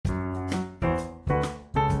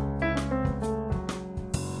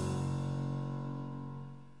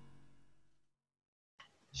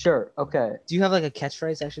Sure. Okay. Do you have like a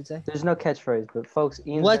catchphrase, I should say? There's no catchphrase, but folks,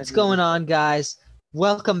 Ian's What's gonna do going on, guys?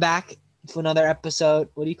 Welcome back to another episode.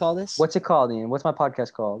 What do you call this? What's it called, Ian? What's my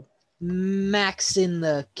podcast called? Max in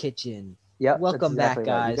the Kitchen. Yep, that's Welcome exactly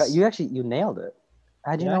back, right. guys. You nailed it.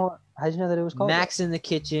 How'd you Did I? know? How'd you know that it was called? Max in the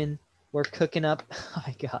Kitchen. We're cooking up. Oh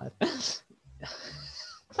my god.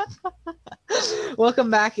 Welcome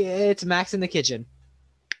back. It's Max in the Kitchen.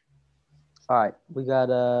 All right, we got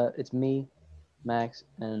it's me, Max,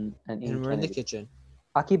 and Ian And we're in the Kennedy. kitchen.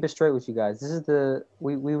 I'll keep it straight with you guys. This is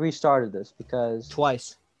we restarted this because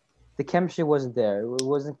Twice. the chemistry wasn't there. It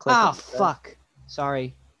wasn't clicking. Oh, okay? fuck.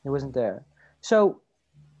 Sorry. It wasn't there. So,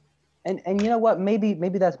 and you know what? Maybe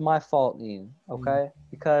that's my fault, Ian. Okay,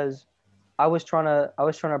 because I was trying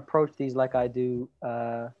to approach these like I do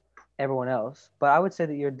everyone else. But I would say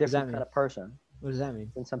that you're a does that different kind of person What does that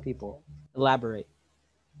mean? than some people. Elaborate.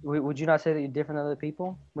 Would you not say that you're different than other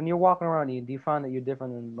people? When you're walking around, Ian, do you find that you're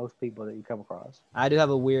different than most people that you come across? I do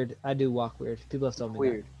walk weird. People have told me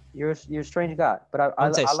Weird. You're a strange guy, but I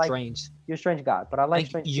wouldn't say I like strange. you're a strange guy, but I like Like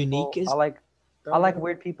strange unique people. is- I like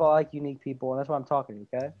weird people. I like unique people, and that's why I'm talking to you.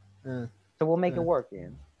 Okay. So we'll make it work,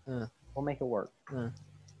 Ian. We'll make it work.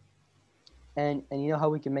 And you know how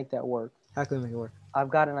we can make that work? How can we make it work? I've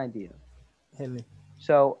got an idea. Hit me.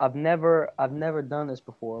 So I've never done this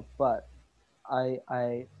before, but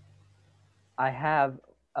I have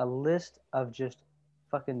a list of just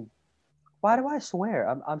fucking. Why do I swear?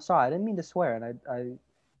 I'm sorry. I didn't mean to swear, and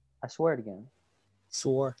I swear it again.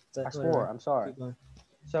 Swore. I swore. I'm sorry. Keep going.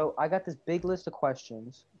 So I got this big list of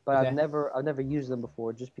questions, but Okay. I've never used them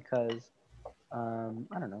before, just because. I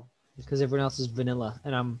don't know. Because everyone else is vanilla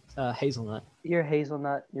and I'm hazelnut. You're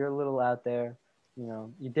hazelnut. You're a little out there. You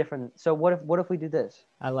know, you're different. So what if we do this?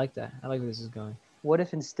 I like that. I like where this is going. What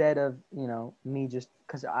if instead of me just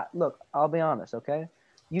because I'll be honest, okay?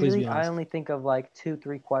 Usually I honest. only think of like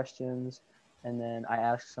 2-3 questions, and then I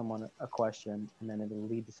ask someone a question, and then it'll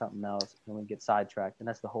lead to something else, and we get sidetracked, and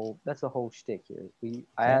that's the whole shtick here.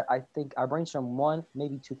 I think I brainstorm 1,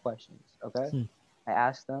 maybe 2 questions, okay? I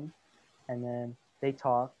ask them, and then they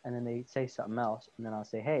talk, and then they say something else, and then I'll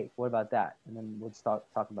say, hey, what about that? And then we'll start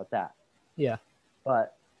talking about that. Yeah.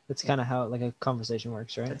 But That's kind of how like a conversation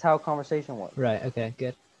works, right? that's how a conversation works. Right. Okay.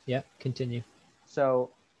 Good. Yep. Continue.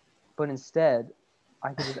 So, but instead,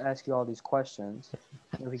 I could just ask you all these questions.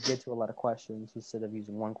 And we get to a lot of questions instead of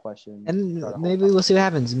using one question. And throughout a whole maybe we'll see what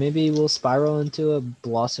happens. Maybe we'll spiral into a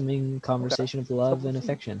blossoming conversation of love we'll and see.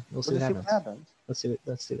 affection. We'll see We'll what just happens.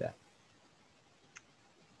 Let's do that.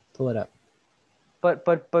 Pull it up. But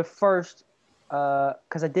first,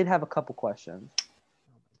 because I did have a couple questions. Oh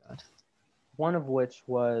my god. One of which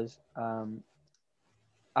was,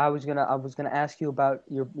 I was gonna ask you about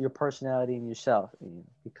your personality and yourself, Ian,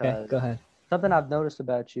 because Okay. Go ahead. something I've noticed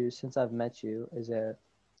about you since I've met you is that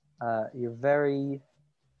you're very,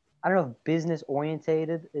 I don't know if business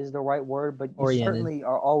orientated is the right word, but you Oriented. certainly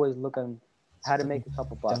are always looking how to make a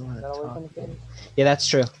couple bucks. Don't Is wanna that always talk. indicated? Yeah, that's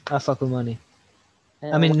true. I fuck with money.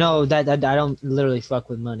 And I mean, no, that I don't literally fuck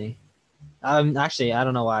with money. Actually, I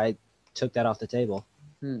don't know why I took that off the table.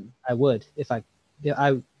 I would if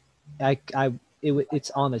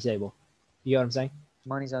it's on the table. You know what I'm saying?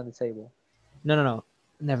 money's on the table. No.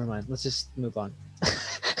 Never mind. Let's just move on.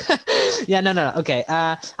 Yeah, no. Okay.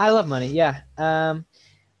 I love money. Yeah.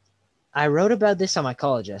 I wrote about this on my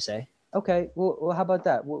college essay. Okay. Well, how about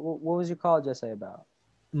that? What was your college essay about?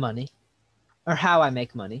 Money, or how I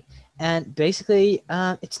make money, and basically,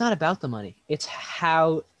 it's not about the money. It's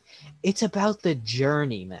about the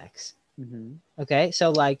journey, Max. Mm-hmm. Okay,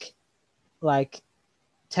 so like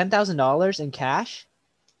 $10,000 in cash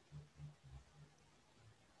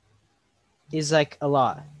is like a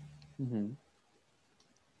lot. Mm-hmm.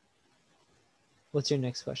 What's your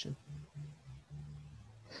next question?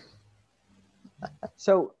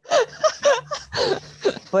 So,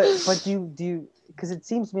 but do you? Because it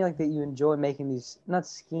seems to me like that you enjoy making these, not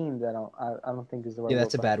schemes. I don't think is the right. Yeah,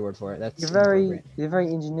 that's a word, bad word for it. That's You're very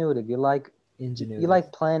ingenuitive. You like ingenuity. you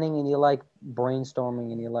like planning, and you like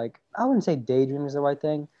brainstorming, and you like, I wouldn't say daydream is the right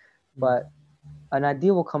thing, but an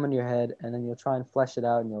idea will come into your head, and then you'll try and flesh it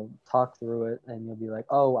out, and you'll talk through it, and you'll be like,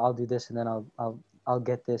 oh, I'll do this, and then I'll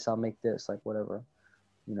get this, I'll make this, like whatever,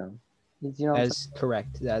 you know. You know what I'm That's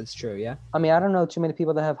correct. That's true. Yeah. I mean, I don't know too many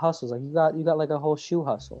people that have hustles. Like you got like a whole shoe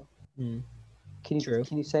hustle. True.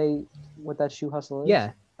 Can you say what that shoe hustle is?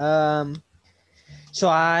 Yeah. So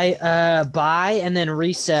I buy and then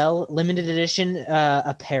resell limited edition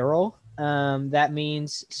apparel. That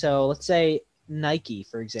means, so let's say Nike,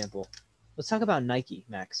 for example. Let's talk about Nike,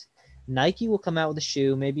 Max. Nike will come out with a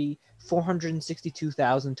shoe, maybe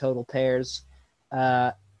 462,000 total pairs.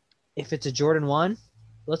 If it's a Jordan 1,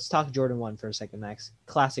 let's talk Jordan 1 for a second, Max.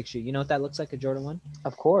 Classic shoe. You know what that looks like, a Jordan 1?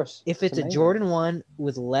 Of course. If it's a amazing. Jordan 1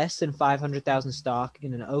 with less than 500,000 stock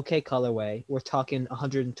in an okay colorway, we're talking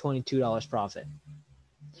 $122 profit.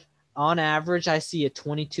 On average, I see a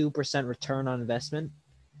 22% return on investment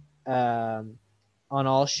on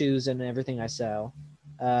all shoes and everything I sell.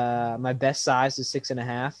 My best size is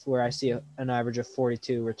 6.5, where I see an average of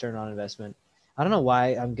 42 return on investment. I don't know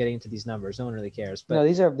why I'm getting into these numbers. No one really cares. But No,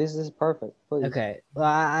 this is perfect. Please. okay. Well,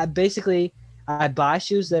 I basically I buy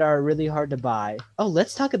shoes that are really hard to buy. Oh,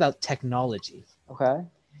 let's talk about technology. Okay.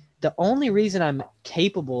 The only reason I'm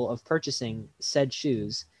capable of purchasing said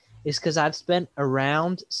shoes is because I've spent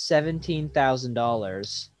around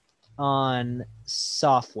 $17,000 on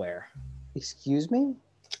software. Excuse me?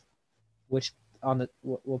 Which on the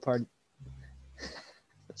what part?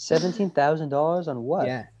 $17,000 on what?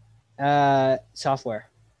 Yeah, software.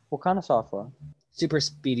 What kind of software? Super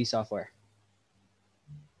speedy software.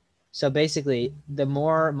 So basically, the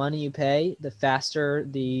more money you pay, the faster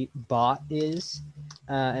the bot is,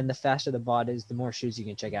 and the faster the bot is, the more shoes you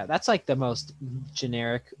can check out. That's like the most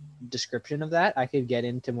generic description of that. I could get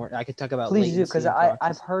into more. I could talk about. Please do, latency because and I've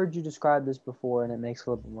proxies. heard you describe this before, and it makes a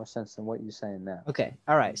little bit more sense than what you're saying now. Okay,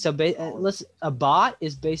 all right. So a bot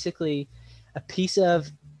is basically a piece of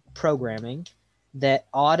programming that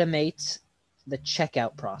automates the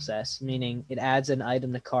checkout process, meaning it adds an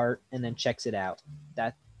item to cart and then checks it out.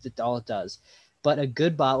 That's all it does. But a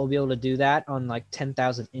good bot will be able to do that on like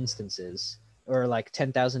 10,000 instances or like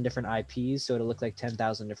 10,000 different IPs. So it'll look like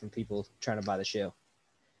 10,000 different people trying to buy the shoe.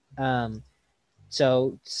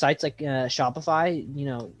 So sites like Shopify,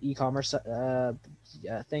 e-commerce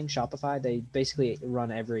thing, Shopify, they basically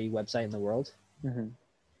run every website in the world. Mm-hmm.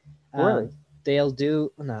 Really? They'll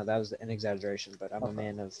do, no, that was an exaggeration, but I'm a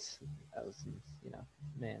man of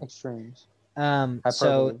man. Extremes.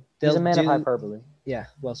 So he's a man of hyperbole. Yeah,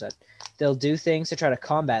 well said. They'll do things to try to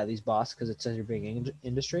combat these bots because it's such a big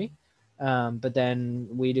industry. But then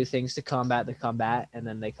we do things to combat the combat, and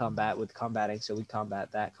then they combat with combating. So we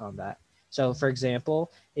combat that combat. So, for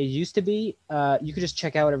example, it used to be you could just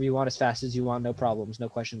check out whatever you want as fast as you want, no problems, no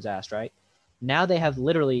questions asked, right? Now they have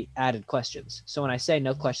literally added questions. So when I say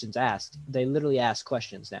no questions asked, they literally ask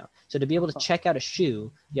questions now. So to be able to check out a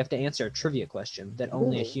shoe, you have to answer a trivia question that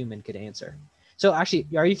only a human could answer. So actually,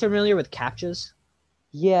 are you familiar with CAPTCHAs?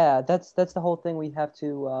 Yeah, that's the whole thing. We have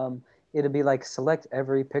to it'll be like select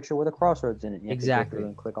every picture with a crossroads in it. You have Exactly. to go through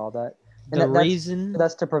and click all that. And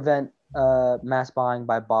that's to prevent mass buying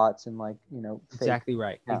by bots and exactly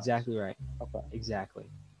right. accounts. Exactly right. Okay. Exactly.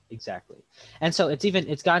 And so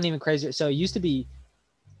it's gotten even crazier. So it used to be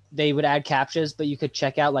they would add CAPTCHAs, but you could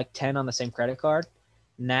check out like 10 on the same credit card.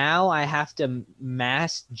 Now I have to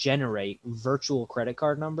mass generate virtual credit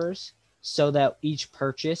card numbers so that each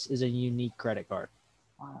purchase is a unique credit card.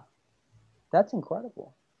 Wow. That's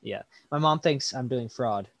incredible. Yeah. My mom thinks I'm doing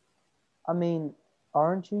fraud. I mean,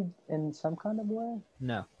 aren't you in some kind of way?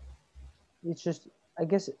 No. It's just, I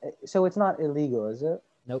guess, so it's not illegal, is it?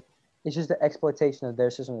 Nope. It's just the exploitation of their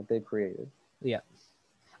system that they've created. Yeah.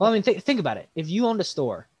 Well, I mean, think about it. If you owned a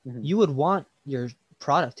store, you would want your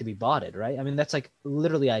product to be botted, right? I mean, that's like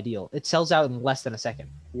literally ideal. It sells out in less than a second.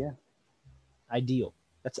 Yeah. Ideal.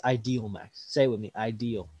 That's ideal, Max. Say it with me.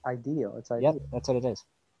 Ideal. Ideal. It's ideal. Yep, that's what it is.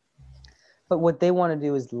 But what they want to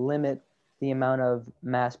do is limit the amount of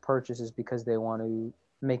mass purchases because they want to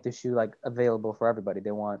make the shoe like available for everybody. They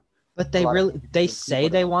want. But they say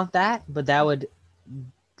they want that, but that would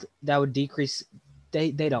decrease.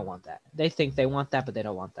 They don't want that. They think they want that, but they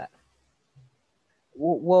don't want that.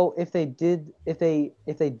 Well, if they didn't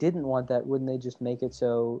want that, wouldn't they just make it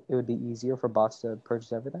so it would be easier for bots to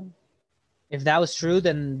purchase everything? If that was true,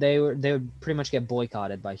 then they would pretty much get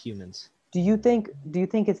boycotted by humans. Do you think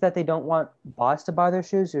it's that they don't want bots to buy their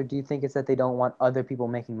shoes, or do you think it's that they don't want other people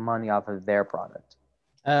making money off of their product?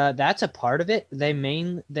 That's a part of it. Their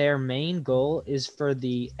main goal is for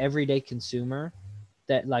the everyday consumer,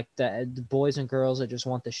 that like the boys and girls that just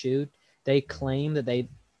want the shoe. They claim that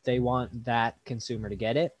they want that consumer to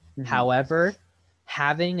get it. Mm-hmm. However,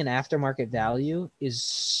 having an aftermarket value is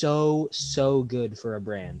so good for a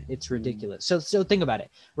brand. It's ridiculous. Mm-hmm. So think about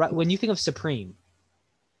it. Right when you think of Supreme,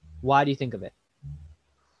 why do you think of it?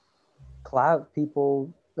 Clout,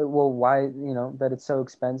 people. Well, why, that it's so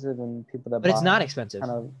expensive and people that buy it's not expensive.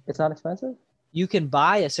 It's not expensive? You can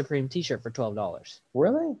buy a Supreme t-shirt for $12.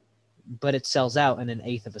 Really? But it sells out in an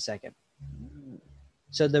eighth of a second.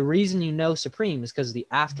 So the reason Supreme is because of the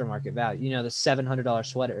aftermarket value. The $700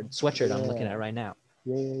 sweatshirt I'm looking at right now.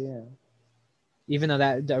 Yeah. Even though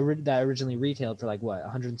that originally retailed for like what,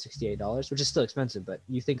 $168, which is still expensive, but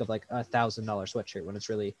you think of like $1,000 sweatshirt when it's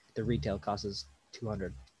really the retail cost is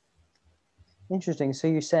 200. Interesting. So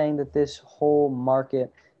you're saying that this whole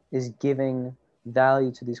market is giving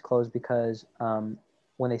value to these clothes because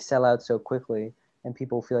when they sell out so quickly and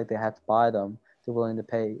people feel like they have to buy them, they're willing to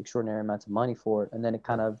pay extraordinary amounts of money for it. And then it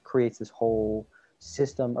kind of creates this whole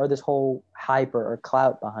system or this whole hype or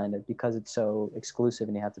clout behind it because it's so exclusive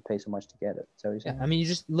and you have to pay so much to get it. So you're saying? I mean, you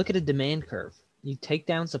just look at a demand curve. You take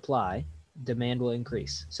down supply, demand will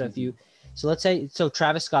increase. So if you, so let's say, so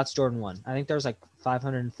Travis Scott's Jordan 1, I think there was like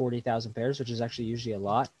 540,000 pairs, which is actually usually a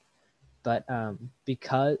lot. But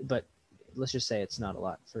but let's just say it's not a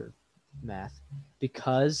lot for math.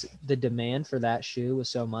 Because the demand for that shoe was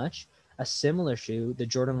so much, a similar shoe, the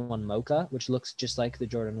Jordan 1 Mocha, which looks just like the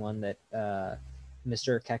Jordan 1 that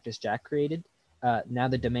Mr. Cactus Jack created, now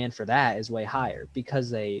the demand for that is way higher because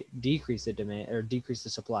they decrease the demand or decrease the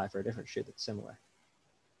supply for a different shoe that's similar.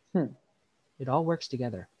 It all works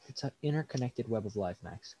together. It's an interconnected web of life,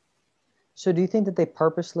 Max. So do you think that they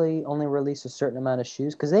purposely only release a certain amount of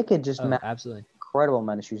shoes? Because they could just make absolutely incredible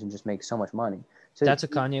amount of shoes and just make so much money. So that's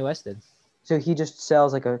what Kanye West did. So he just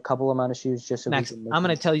sells like a couple amount of shoes just so Max, he can make I'm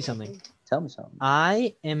going to tell you something. Tell me something.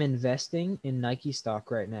 I am investing in Nike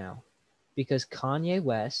stock right now because Kanye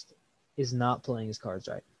West is not playing his cards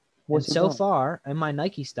right. And so far, in my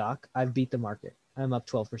Nike stock, I've beat the market. I'm up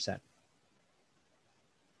 12%.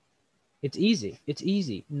 It's easy. It's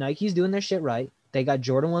easy. Nike's doing their shit right. They got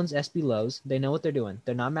Jordan 1's SB lows. They know what they're doing.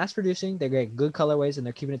 They're not mass producing. They get good colorways, and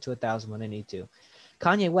they're keeping it to 1,000 when they need to.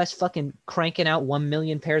 Kanye West fucking cranking out 1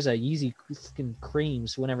 million pairs of Yeezy fucking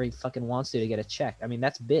creams whenever he fucking wants to get a check. I mean,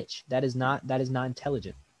 that's bitch. That is not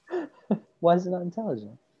intelligent. Why is it not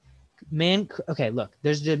intelligent? Man, okay, look.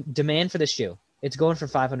 There's the demand for the shoe. It's going for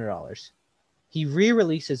 $500. He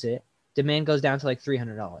re-releases it. Demand goes down to like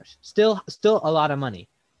 $300. Still a lot of money.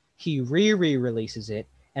 He re-releases it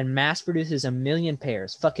and mass produces 1 million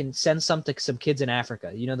pairs. Fucking sends some to some kids in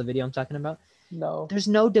Africa. You know the video I'm talking about? No. There's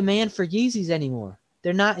no demand for Yeezys anymore.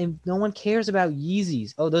 They're not. No one cares about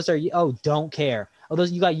Yeezys. Oh, those are. Oh, don't care. Oh,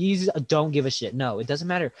 those you got Yeezys. Oh, don't give a shit. No, it doesn't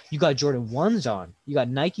matter. You got Jordan 1s on. You got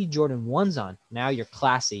Nike Jordan 1s on. Now you're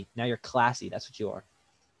classy. Now you're classy. That's what you are.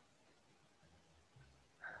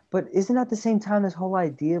 But isn't at the same time this whole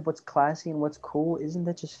idea of what's classy and what's cool? Isn't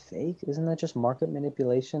that just fake? Isn't that just market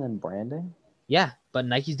manipulation and branding? Yeah, but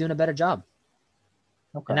Nike's doing a better job.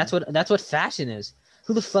 Okay. And that's what fashion is.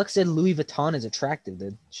 Who the fuck said Louis Vuitton is attractive,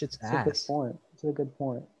 dude? Shit's ass. That's a good point. That's a good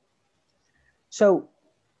point. So,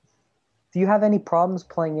 do you have any problems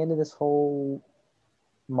playing into this whole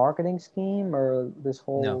marketing scheme or this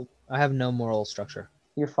whole? No, I have no moral structure.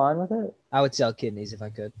 You're fine with it? I would sell kidneys if I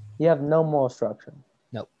could. You have no moral structure?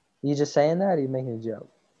 Nope. You just saying that or are you making a joke?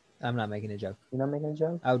 I'm not making a joke. You're not making a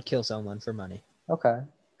joke? I would kill someone for money. Okay.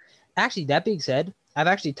 Actually, that being said, I've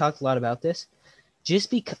actually talked a lot about this. Just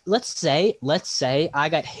because, let's say I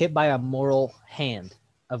got hit by a moral hand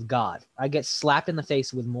of God. I get slapped in the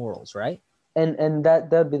face with morals, right? And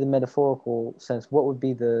that'd be the metaphorical sense. What would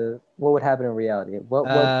happen in reality?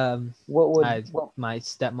 My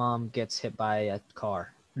stepmom gets hit by a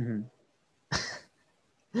car. Mm-hmm.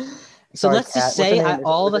 So Sorry, let's just say I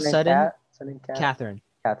all of a sudden, Catherine.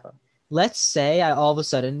 Let's say I all of a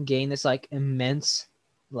sudden gain this like immense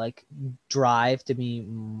like drive to be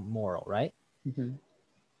moral, right? Mm-hmm.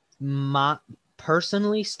 My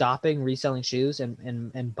personally stopping reselling shoes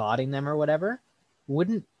and botting them or whatever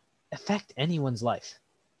wouldn't affect anyone's life.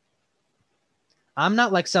 I'm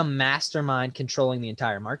not like some mastermind controlling the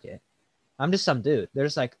entire market. I'm just some dude.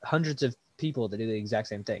 There's like hundreds of people that do the exact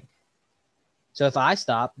same thing. So if I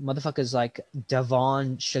stop, motherfuckers like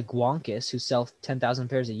Devon Shagwankis who sell 10,000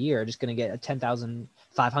 pairs a year are just going to get a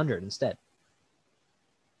 10,500 instead.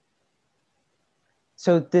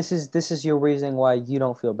 So this is your reasoning why you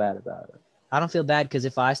don't feel bad about it. I don't feel bad because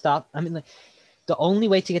if I stop, I mean, like, the only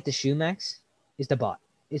way to get the shoe, Max, is to bot.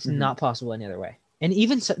 It's not possible any other way. And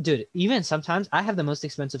even sometimes I have the most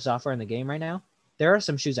expensive software in the game right now. There are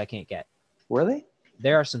some shoes I can't get. Really?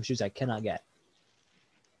 There are some shoes I cannot get.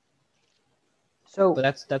 So,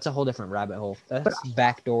 but that's a whole different rabbit hole. That's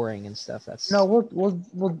backdooring and stuff.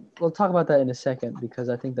 We'll talk about that in a second because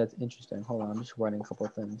I think that's interesting. Hold on, I'm just writing a couple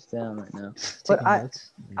of things down right now. But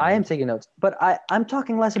I am taking notes. But I'm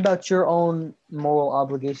talking less about your own moral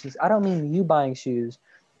obligations. I don't mean you buying shoes.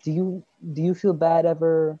 Do you feel bad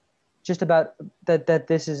ever, just about that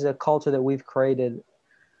this is a culture that we've created,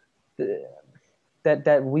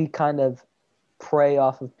 that we kind of prey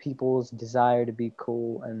off of people's desire to be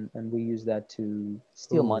cool and we use that to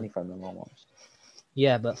steal money from them almost.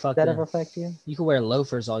 Yeah, but fuck that ever affect you? You can wear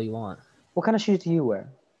loafers all you want. What kind of shoes do you wear?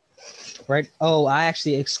 Right. Oh, I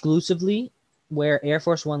actually exclusively wear Air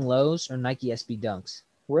Force One lows or Nike SB Dunks.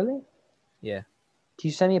 Really? Yeah. Can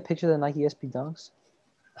you send me a picture of the Nike SB Dunks?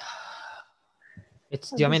 Do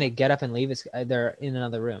you want me to get up and leave? They're in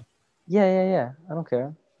another room. Yeah. I don't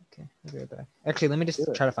care. Okay, I'll be right back. Actually, let me just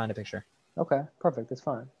try to find a picture. Okay, perfect. That's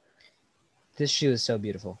fine. This shoe is so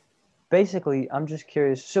beautiful. Basically, I'm just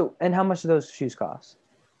curious. So, and how much do those shoes cost?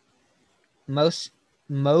 Most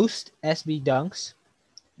SB Dunks,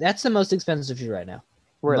 that's the most expensive shoe right now.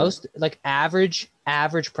 Really? Most like average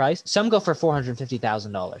price. Some go for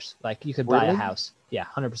 $450,000. Like you could buy a house. Yeah,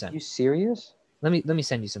 100%. You serious? Let me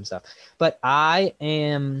send you some stuff. But I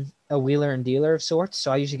am a wheeler and dealer of sorts,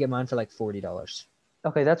 so I usually get mine for like $40.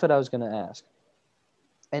 Okay, that's what I was gonna ask.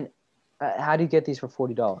 And how do you get these for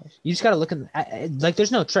 $40? You just gotta look like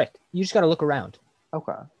there's no trick. You just gotta look around.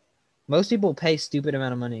 Okay. Most people pay stupid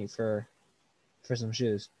amount of money for some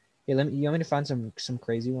shoes. Hey, you want me to find some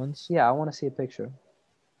crazy ones? Yeah, I want to see a picture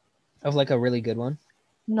of like a really good one.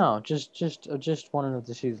 No, just want to know what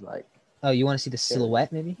the shoe's like. Oh, you want to see the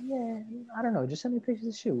silhouette, maybe? Yeah, I don't know. Just send me pictures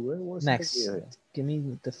of the shoe. What's Max, give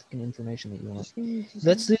me the fucking information that you want.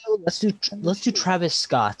 Let's do Travis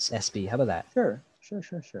Scott's SB. How about that? Sure.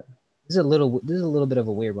 This is a little bit of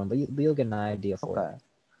a weird one, but you'll get an idea for it.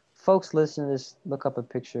 Folks, listen to this. Look up a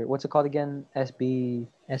picture. What's it called again? SB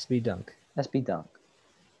Dunk. SB Dunk.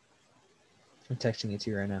 I'm texting it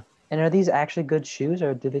to you right now. And are these actually good shoes,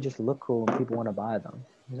 or do they just look cool and people want to buy them?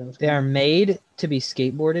 They are made to be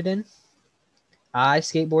skateboarded in. I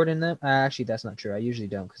skateboard in them. Actually, that's not true. I usually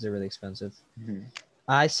don't because they're really expensive. Mm-hmm.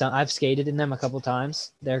 I've skated in them a couple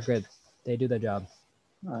times. They're good. They do their job.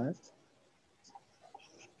 All right.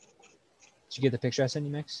 Did you get the picture I sent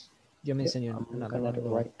you, Max? Do you want me to send you another one, a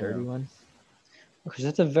right dirty one? Because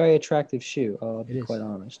that's a very attractive shoe. I'll be quite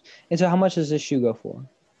honest. And so, how much does this shoe go for?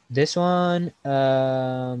 This one,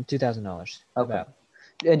 $2,000. Okay. About.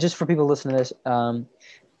 And just for people listening to this,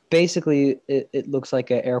 basically it looks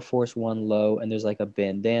like an Air Force One low, and there's like a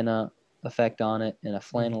bandana effect on it and a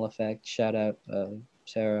flannel effect. Shout out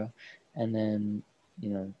Sarah. And then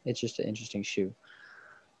it's just an interesting shoe.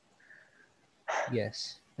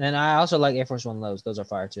 Yes. And I also like Air Force One lows. Those are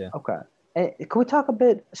fire too. Okay. And can we talk a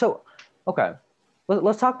bit? So, okay,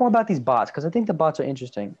 let's talk more about these bots because I think the bots are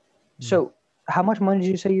interesting. Mm-hmm. So, how much money did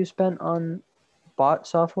you say you spent on bot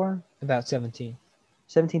software? About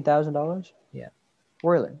 $17,000. Yeah.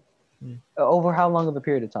 Really? Over how long of a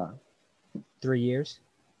period of time? 3 years.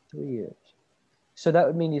 3 years. So that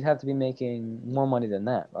would mean you'd have to be making more money than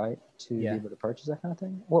that, right? To be able to purchase that kind of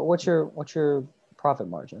thing. What's your profit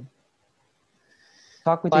margin?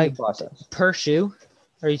 Talk me through the process. Per shoe?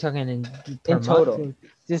 Or are you talking in total? Month?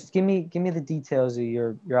 Just give me the details of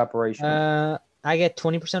your operation. I get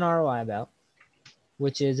 20% ROI about,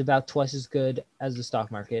 which is about twice as good as the stock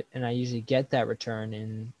market, and I usually get that return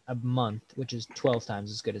in a month, which is 12 times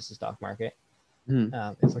as good as the stock market.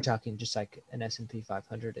 If we're talking just like an S&P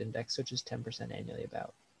 500 index, which is 10% annually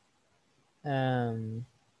about.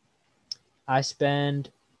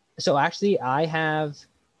 I have,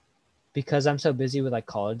 because I'm so busy with like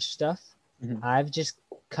college stuff, I've just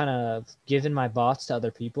kind of given my bots to other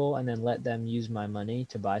people and then let them use my money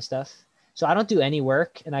to buy stuff. So I don't do any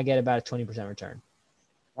work and I get about a 20% return.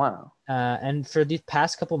 Wow. And for the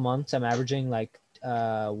past couple months, I'm averaging like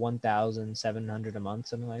 1,700 a month,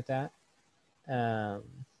 something like that.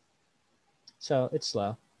 So it's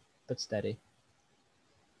slow, but steady.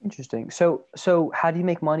 Interesting. So how do you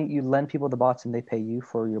make money? You lend people the bots and they pay you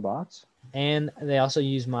for your bots? And they also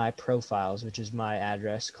use my profiles, which is my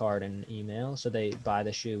address, card, and email. So they buy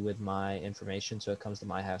the shoe with my information. So it comes to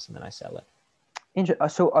my house and then I sell it.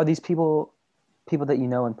 So are these people that you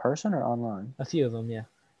know in person or online? A few of them, yeah.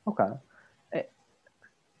 Okay.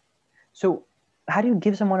 So how do you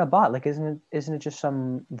give someone a bot? Like, isn't it just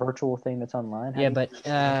some virtual thing that's online? But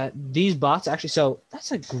these bots actually, so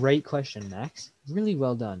that's a great question, Max. Really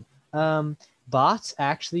well done. Bots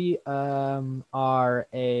actually are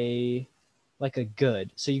a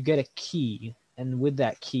good. So you get a key, and with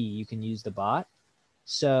that key, you can use the bot.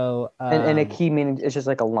 So and a key meaning it's just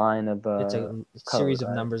like a line of it's a series of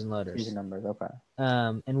numbers and letters. Series of numbers, okay.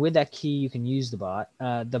 And with that key, you can use the bot.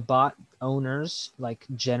 The bot owners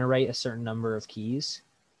generate a certain number of keys.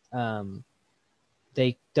 There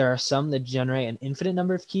are some that generate an infinite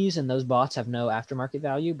number of keys, and those bots have no aftermarket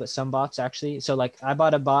value. But some bots actually, I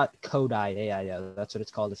bought a bot, Kodai AIO. That's what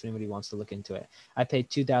it's called. If anybody wants to look into it, I paid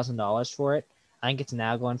 $2,000 for it. I think it's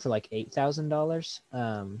now going for like $8,000.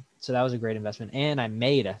 So that was a great investment, and I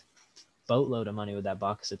made a boatload of money with that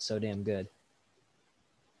bot because it's so damn good.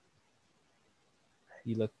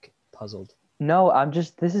 You look puzzled. No,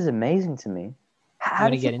 this is amazing to me. You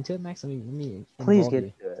want to get into it, Max? Let me please get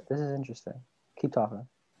into it. This is interesting. Keep talking.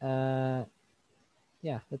 Yeah,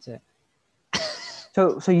 that's it.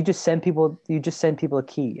 So you just send people a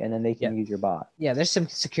key and then they can Yep. use your bot. Yeah, there's some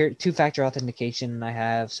secure two-factor authentication I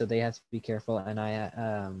have, so they have to be careful. And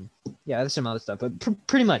yeah, there's some other stuff, but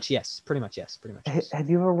pretty much yes. Have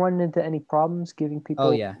you ever run into any problems giving people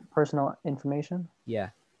Oh yeah, personal information? yeah.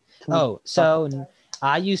 Can you Oh, talk so about that?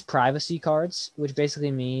 I use privacy cards, which basically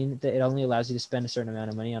mean that it only allows you to spend a certain amount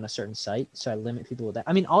of money on a certain site. So I limit people with that.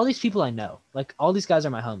 I mean, all these people I know, like all these guys are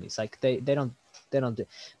my homies. Like they don't do,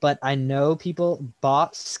 but I know people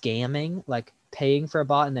bot scamming, like paying for a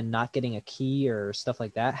bot and then not getting a key or stuff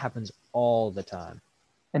like that happens all the time.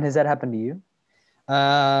 And has that happened to you?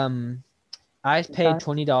 I paid Sometimes?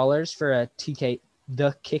 $20 for a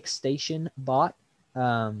the Kickstation bot,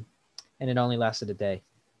 and it only lasted a day.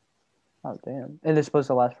 Oh damn! And they're supposed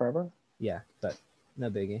to last forever. Yeah, but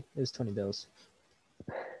no biggie. It was $20.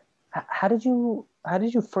 How did you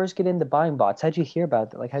first get into buying bots? How did you hear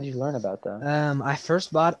about that? Like, how did you learn about that? I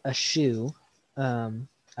first bought a shoe.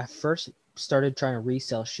 I first started trying to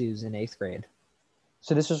resell shoes in 8th grade.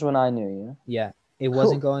 So this was when I knew you. Yeah, it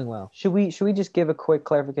wasn't going well. Should we just give a quick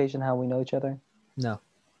clarification how we know each other? No.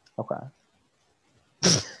 Okay.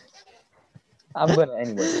 I'm gonna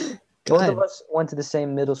anyway. Go Both ahead. of us went to the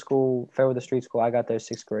same middle school, Fairweather Street School. I got there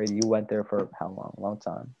 6th grade. You went there for how long? A long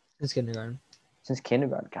time. Since kindergarten. Since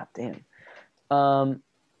kindergarten. God damn.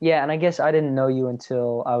 Yeah, and I guess I didn't know you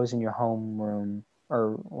until I was in your homeroom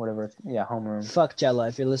or whatever. Yeah, homeroom. Fuck Jella.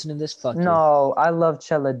 If you're listening to this, fuck you. No, I love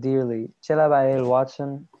Chela dearly. Chela Bael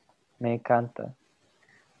Watson, me encanta.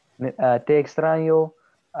 Te extraño.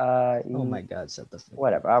 Oh my God, shut the fuck.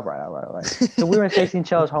 Whatever. All right. So we were in 16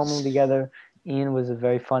 Chella's homeroom together. Ian was a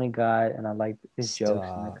very funny guy, and I liked his jokes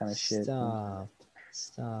and that kind of shit. Stop.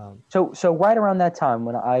 So right around that time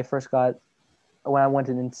when I went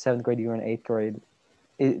into 7th grade, you were in 8th grade.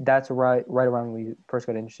 That's right around when we first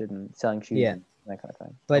got interested in selling shoes. Yeah. And that kind of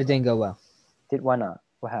thing. But it didn't go well. Why not?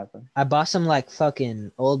 What happened? I bought some like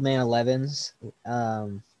fucking old man 11s,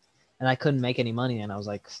 and I couldn't make any money, and I was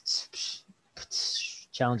like,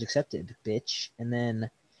 challenge accepted, bitch. And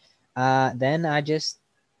then I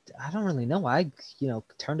don't really know. I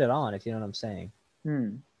turned it on, if you know what I'm saying.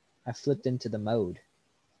 I flipped into the mode.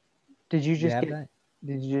 Did you just that?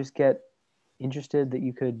 Did you just get interested that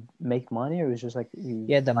you could make money, or it was just like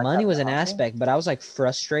the money was an aspect, but I was like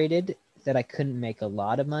frustrated that I couldn't make a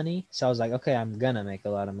lot of money. So I was like, okay, I'm gonna make a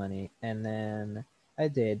lot of money, and then I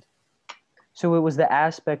did. So it was the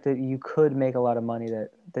aspect that you could make a lot of money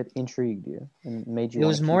that intrigued you and made you. It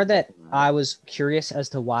was more that I was curious as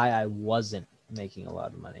to why I wasn't making a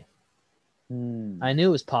lot of money. I knew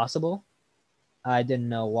it was possible. I didn't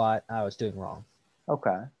know what I was doing wrong.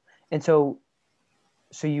 Okay, and so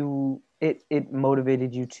it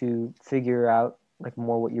motivated you to figure out like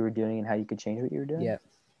more what you were doing and how you could change what you were doing. Yeah,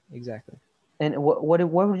 exactly. And what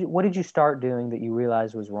did you start doing that you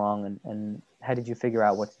realized was wrong, and how did you figure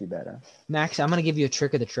out what to do better? Max, I'm gonna give you a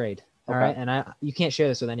trick of the trade. All right, and you can't share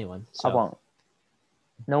this with anyone. So. I won't.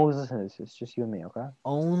 No one's listening to this. It's just you and me. Okay.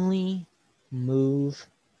 Only move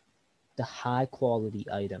the high quality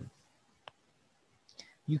item.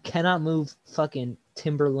 You cannot move fucking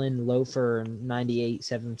Timberland loafer 98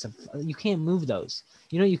 7. You can't move those.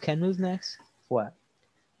 You know what you can move, Max? What?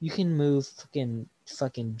 You can move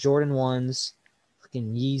fucking Jordan 1s,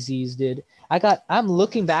 fucking Yeezys, dude. I'm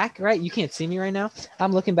looking back, right? You can't see me right now.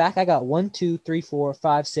 I'm looking back. I got 1, 2, 3, 4,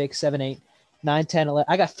 5, 6, 7, 8, 9, 10, 11.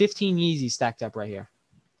 I got 15 Yeezys stacked up right here.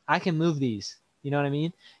 I can move these. You know what I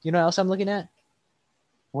mean? You know what else I'm looking at?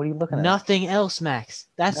 What are you looking at? Nothing else, Max.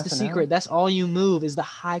 That's Nothing the secret. else? That's all you move is the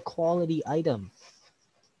high quality item.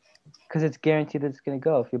 Because it's guaranteed that it's going to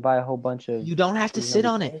go. If you buy a whole bunch of... You don't have to sit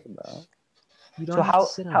on it. You don't have to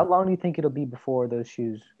sit on it. How long do you think it'll be before those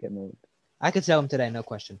shoes get moved? I could sell them today, no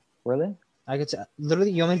question. Really? I could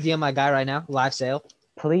literally. You want me to DM my guy right now? Live sale?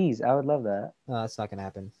 Please, I would love that. No, that's not gonna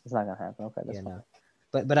happen. It's not gonna happen. Okay, that's fine.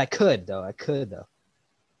 No. But I could though. I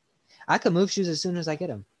could move shoes as soon as I get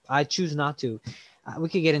them. I choose not to. We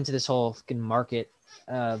could get into this whole fucking market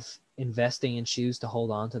of investing in shoes to hold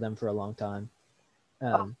on to them for a long time.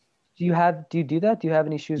 Do you do that? Do you have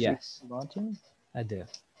any shoes? Yes, you hold on to? I do.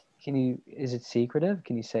 Is it secretive?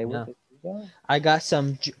 Can you say what No. they are? I got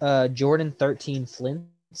some Jordan 13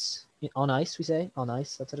 Flints on ice. We say on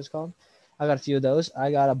ice. That's what it's called. I got a few of those.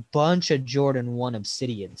 I got a bunch of Jordan 1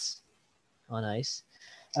 Obsidians on ice,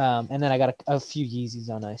 and then I got a few Yeezys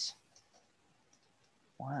on ice.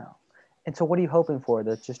 Wow. And so, what are you hoping for?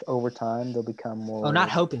 That just over time they'll become more. Oh, not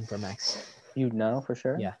hoping for, Max. You know for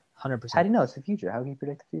sure. Yeah, 100%. How do you know it's the future? How can you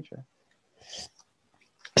predict the future?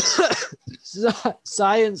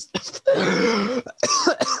 Science.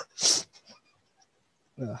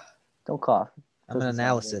 Don't cough. I'm an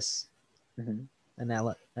analysis. Mm-hmm.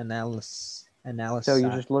 analysis. So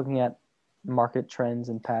you're just looking at market trends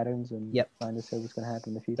and patterns and Yep. trying to say what's going to happen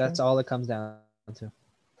in the future. That's all it comes down to.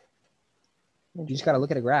 You just got to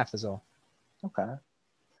look at a graph, is all. Okay.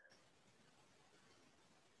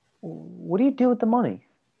 What do you do with the money?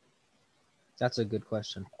 That's a good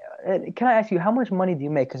question. Can I ask you, how much money do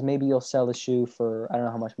you make? Because maybe you'll sell a shoe for, I don't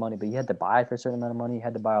know how much money, but you had to buy it for a certain amount of money. You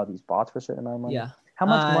had to buy all these bots for a certain amount of money. Yeah. How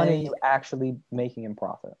much money are you actually making in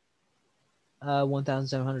profit?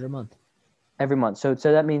 1,700 a month. Every month. So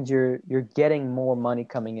that means you're getting more money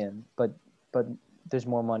coming in, but there's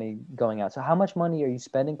more money going out. So how much money are you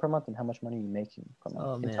spending per month, and how much money are you making per month?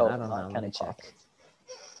 Oh man, total, I don't know. Let me check.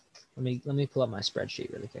 Let me pull up my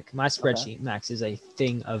spreadsheet really quick. My spreadsheet, Max, is a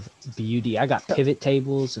thing of beauty. I got pivot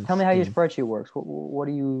tables and. Tell me how your spreadsheet works. What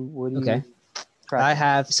do you? Okay. I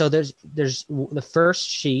have there's the first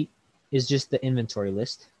sheet is just the inventory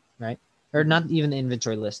list, right? Or not even the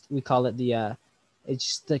inventory list. We call it it's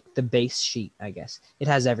just like the base sheet, I guess. It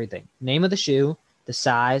has everything: name of the shoe, the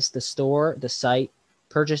size, the store, the site,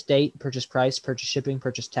 purchase date, purchase price, purchase shipping,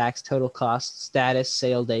 purchase tax, total cost, status,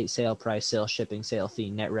 sale date, sale price, sale shipping, sale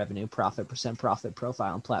fee, net revenue, profit, percent profit,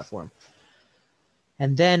 profile, and platform.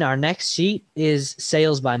 And then our next sheet is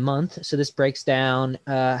sales by month. So this breaks down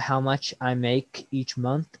how much I make each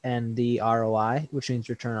month and the ROI, which means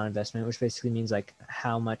return on investment, which basically means like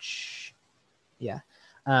how much. Yeah.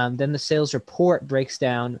 Then the sales report breaks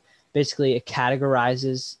down. Basically, it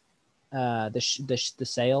categorizes the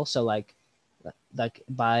sale. So like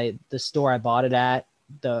by the store I bought it at,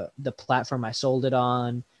 the platform I sold it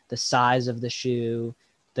on, the size of the shoe,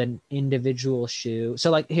 the individual shoe. So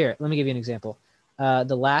like here, let me give you an example.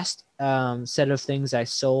 The last set of things I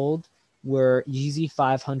sold were Yeezy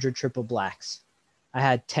 500 triple blacks. I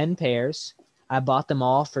had 10 pairs. I bought them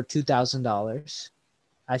all for $2,000.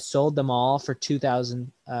 I sold them all for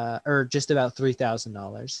 $2,000 or just about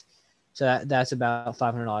 $3,000. So that's about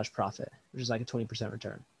 $500 profit, which is like a 20%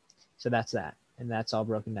 return. So that's that. And that's all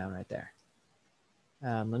broken down right there.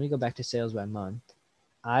 Let me go back to sales by month.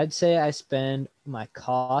 I'd say I spend my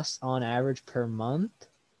costs on average per month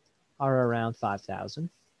are around 5,000.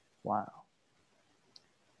 Wow.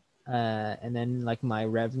 And then like my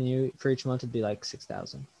revenue for each month would be like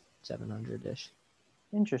 6,700 ish.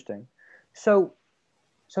 Interesting. So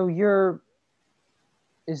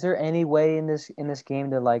is there any way in this game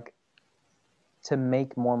to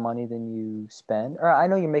make more money than you spend? Or I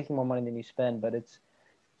know you're making more money than you spend, but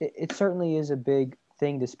it certainly is a big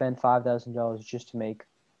thing to spend $5,000 just to make,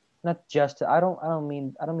 not just to, I don't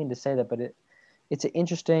mean to say that, but it's an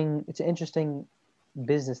interesting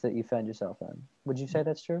business that you found yourself in. Would you say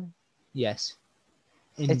that's true? Yes.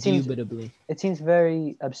 Indubitably. It seems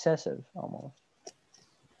very obsessive almost.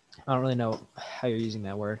 I don't really know how you're using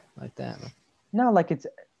that word like that. No, like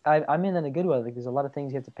I mean in a good way. Like there's a lot of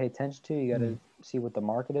things you have to pay attention to. You got to see what the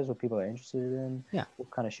market is, what people are interested in. Yeah.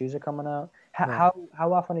 What kind of shoes are coming out. How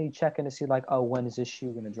often are you checking to see like, oh, when is this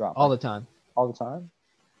shoe going to drop? All the time. All the time?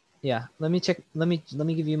 Yeah. Let me check. Let me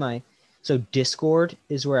give you so Discord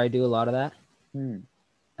is where I do a lot of that. And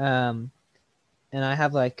I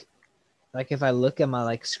have like if I look at my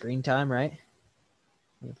like screen time, right?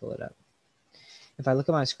 Let me pull it up. If I look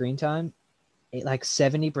at my screen time, like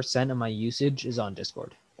 70% of my usage is on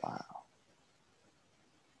Discord. Wow.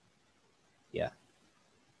 Yeah.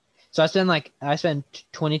 So I spend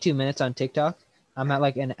 22 minutes on TikTok. I'm at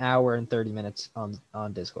like an hour and 30 minutes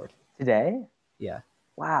on Discord. Today? Yeah.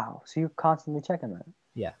 Wow. So you're constantly checking that?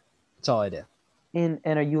 Yeah. That's all I do. And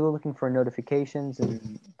are you looking for notifications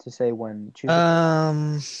and to say when?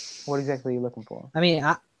 What exactly are you looking for? I mean,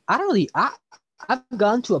 I don't really. I've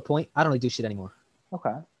gone to a point. I don't really do shit anymore.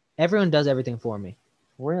 Okay. Everyone does everything for me.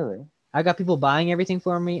 Really? I got people buying everything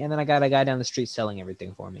for me, and then I got a guy down the street selling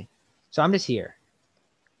everything for me. So I'm just here.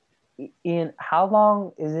 Ian, how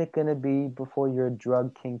long is it gonna be before you're a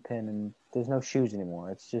drug kingpin and there's no shoes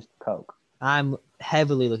anymore? It's just coke. I'm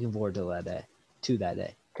heavily looking forward to that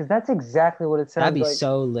day. Because that's exactly what it sounds like. That'd be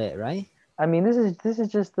so lit, right? I mean, this is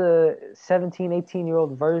just the 17,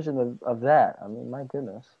 18-year-old version of that. I mean, my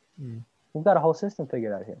goodness. We've got a whole system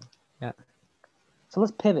figured out here. Yeah. So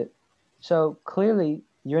let's pivot. So clearly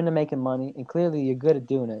you're into making money, and clearly you're good at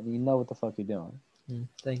doing it, and you know what the fuck you're doing.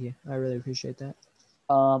 Thank you. I really appreciate that.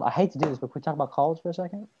 I hate to do this, but can we talk about college for a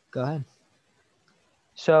second? Go ahead.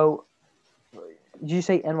 So, did you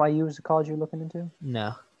say NYU was the college you're looking into?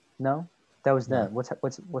 No. No? That was then. What's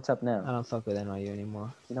up now? I don't fuck with NYU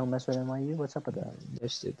anymore. You don't mess with NYU? What's up with that? They're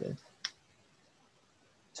stupid.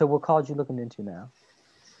 So what college you looking into now?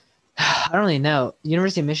 I don't really know.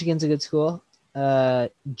 University of Michigan's a good school.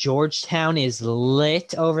 Georgetown is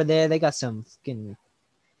lit over there. They got some fucking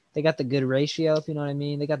They got the good ratio, if you know what I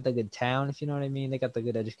mean. They got the good town, if you know what I mean. They got the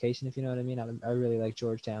good education, if you know what I mean. I really like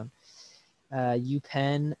Georgetown.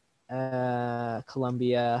 UPenn,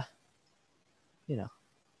 Columbia, you know.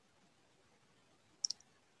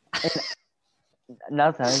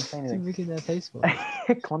 Not that I didn't say You're anything. making that face for.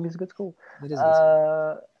 Columbia's a good school. It is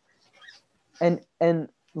a good school. And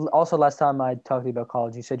also last time I talked to you about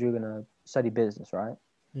college, you said you were gonna study business, right?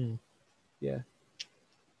 Yeah.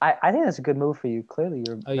 I think that's a good move for you. Clearly,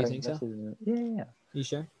 you're. Oh, you very think so? invested in it. Yeah. You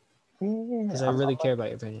sure? Yeah. Because I really care about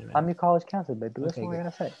your opinion, man. I'm your college counselor, baby. Listen Okay, what I good.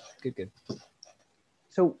 gotta say. Good.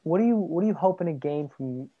 So, what are you hoping to gain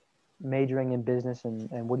from majoring in business, and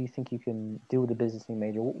what do you think you can do with a businessing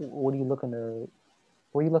major? What are you looking to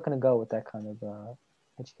where are you looking to go with that kind of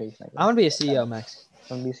education? I guess. I want to be a CEO, Max.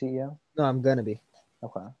 Want to be a CEO? No, I'm gonna be.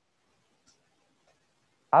 Okay.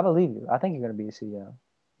 I believe you. I think you're gonna be a CEO.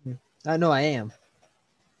 No, I am.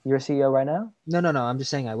 You're a CEO right now? No. I'm just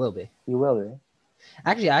saying I will be. You will be.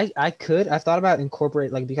 Actually, I've thought about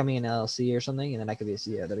incorporate like becoming an LLC or something, and then I could be a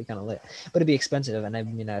CEO. That'd be kind of lit, but it'd be expensive, and I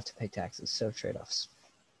mean I have to pay taxes, so trade-offs.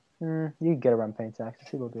 You can get around paying taxes.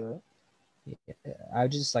 People do it. Yeah, I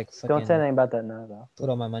would just like Don't say fucking anything about that now, though. put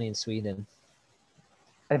all my money in Sweden.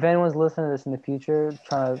 If anyone's listening to this in the future,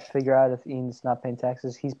 trying to figure out if Ian's not paying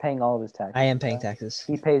taxes, he's paying all of his taxes. I am paying taxes.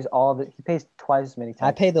 He pays all of it. He pays twice as many taxes.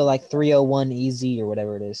 I pay the like 301 EZ or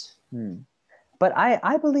whatever it is. But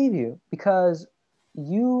I believe you because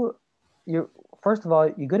you're first of all,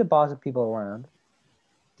 you're good at bossing people around.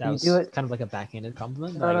 That You was do it- kind of like a backhanded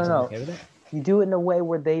compliment, but No, I guess no. I'm okay with it. You do it in a way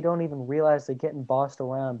where they don't even realize they're getting bossed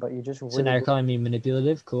around, but you're just So really now you're calling me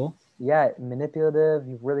manipulative? Cool. manipulative.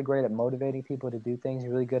 You're really great at motivating people to do things.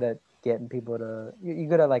 You're really good at getting people to. You're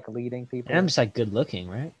good at like leading people. And I'm just like good looking,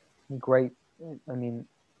 right? Great. I mean,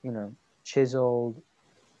 chiseled,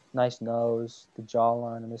 nice nose, the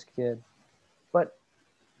jawline on this kid. But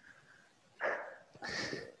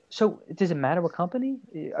so, does it matter what company?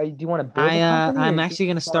 Do you want to build a company? I'm or actually do you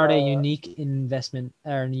going to start a wanna- unique investment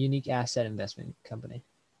or a unique asset investment company.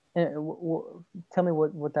 Tell me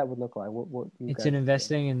what that would look like. What you It's guys in do.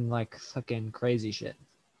 investing in like fucking crazy shit.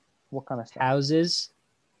 What kind of stuff? Houses,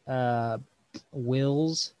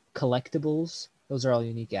 wills, collectibles. Those are all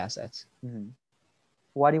unique assets.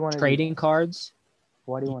 Why do you want to Trading cards.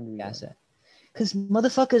 Why do you want to do that? Asset. Because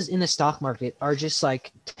motherfuckers in the stock market are just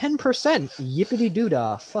like 10%. Yippity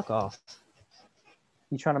doo-dah. Fuck off.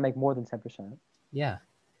 You trying to make more than 10%? Yeah.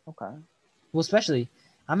 Okay. Well, especially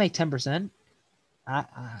I make 10%. I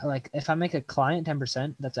like if I make a client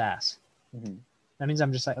 10%, that's ass. That means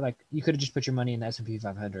I'm just like you could have just put your money in the S&P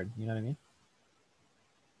 500. You know what I mean?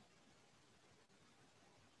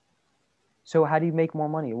 So how do you make more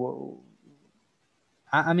money?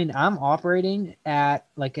 I mean, I'm operating at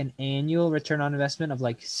like an annual return on investment of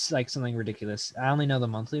like something ridiculous. I only know the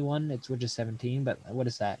monthly one, which is 17, but what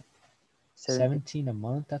is that? 17 a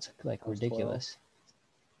month? That's like ridiculous.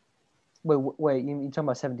 12. Wait, you're talking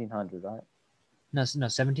about 1,700, right? No,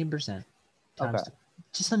 17%. Okay.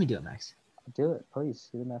 Just let me do it, Max. Do it, please.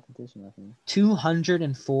 You're the mathematician with me.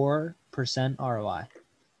 204% ROI.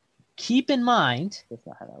 Keep in mind. That's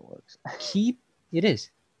not how that works. It is.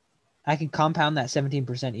 I can compound that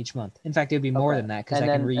 17% each month. In fact, it would be more than that because I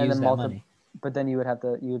can reuse that money. But then you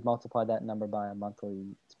would multiply that number by a monthly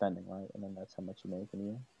spending, right? And then that's how much you make in a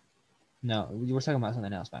year. No, we're talking about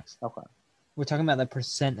something else, Max. Okay. We're talking about the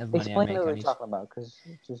percent of money Explain I make. what we're talking about, because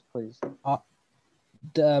just please.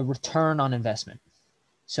 The return on investment.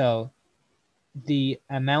 So, the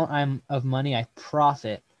amount of money I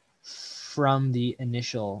profit from the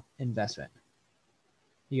initial investment.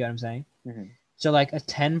 You get what I'm saying? So like a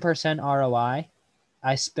 10% ROI,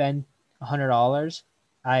 I spend $100.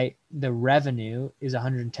 The revenue is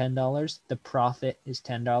 $110. The profit is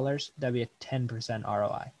 $10. That'd be a 10%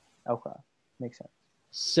 ROI. Okay, makes sense.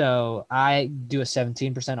 So I do a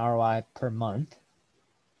 17% ROI per month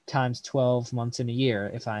times 12 months in a year,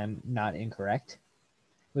 if I'm not incorrect,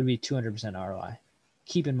 would be 200% ROI.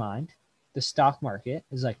 Keep in mind, the stock market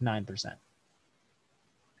is like 9%.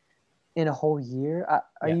 In a whole year?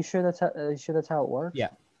 Are you sure that's how it works? Yeah.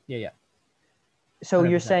 So 100%.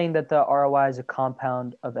 You're saying that the ROI is a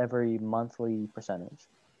compound of every monthly percentage?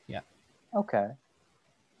 Yeah. Okay.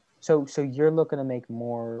 So you're looking to make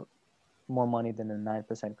more money than a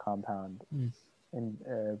 9% compound in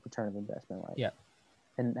return of investment, right? Yeah.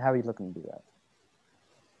 And how are you looking to do that?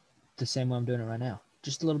 The same way I'm doing it right now,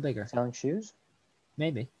 just a little bigger. Selling shoes?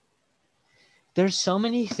 Maybe. There's so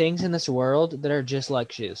many things in this world that are just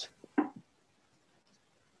like shoes.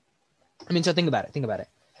 I mean, so think about it.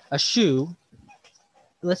 A shoe.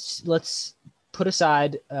 Let's put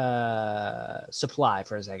aside supply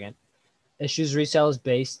for a second. Issues resale is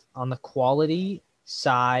based on the quality,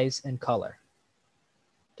 size, and color.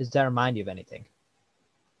 Does that remind you of anything?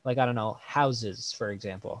 Like, I don't know, houses, for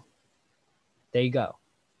example. There you go.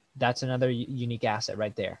 That's another unique asset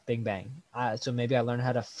right there. Bing, bang. So maybe I learned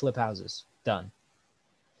how to flip houses. Done.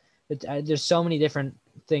 There's so many different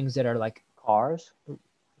things that are like Cars.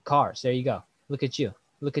 cars. There you go. Look at you.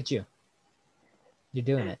 Look at you. You're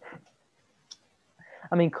doing it.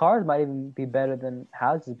 I mean, cars might even be better than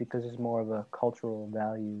houses because there's more of a cultural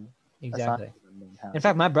value. Exactly. assigned to them than houses. In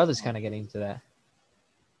fact, my brother's kind of getting into that.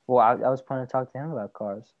 Well, I was planning to talk to him about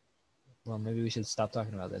cars. Well, maybe we should stop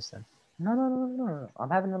talking about this then. No. I'm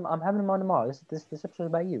having him on tomorrow. This episode is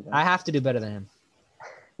about you. Right? I have to do better than him.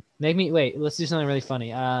 Make me wait. Let's do something really funny.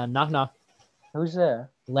 Knock knock. Who's there?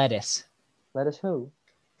 Lettuce. Lettuce who?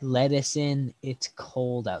 Lettuce in. It's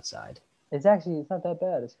cold outside. It's not that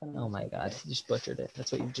bad. It's kind of. Oh my god! You just butchered it.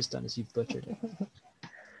 That's what you've just done. Is you've butchered it.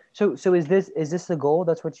 So is this the goal?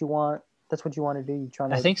 That's what you want. That's what you want to do. You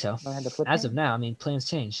trying to? I think so. learn how to flip As things? of now, I mean, plans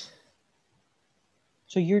change.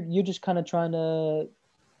 So you're just kind of trying to.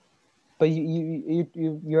 But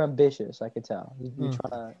you're ambitious. I could tell. You're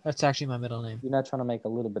trying to. That's actually my middle name. You're not trying to make a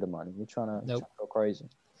little bit of money. You're trying to, Nope. go crazy.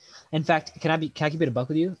 In fact, can I keep it a buck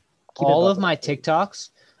with you? Keep it a All buck of my TikToks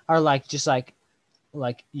are like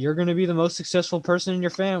you're gonna be the most successful person in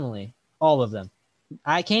your family. All of them.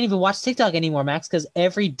 I can't even watch TikTok anymore, Max, because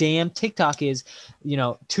every damn TikTok is,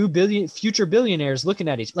 2 billion future billionaires looking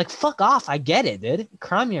at each. Like, fuck off. I get it, dude.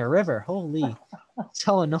 Cry me a river. Holy,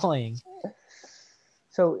 so annoying.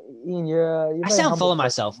 So Ian, you're. I very sound humble full of person,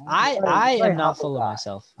 myself. huh? You're I very am not humble full of guy.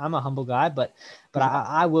 myself. I'm a humble guy, but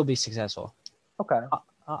I will be successful. Okay.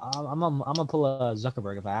 I'm gonna pull a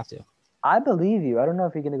Zuckerberg if I have to. I believe you. I don't know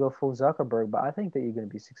if you're gonna go full Zuckerberg, but I think that you're gonna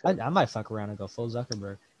be successful. I might fuck around and go full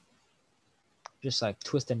Zuckerberg. Just like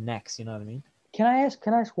twisting necks, you know what I mean? Can I ask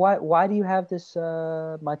why do you have this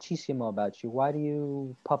machismo about you? Why do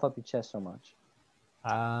you puff up your chest so much?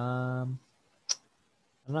 I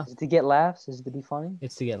don't know. Is it to get laughs? Is it to be funny?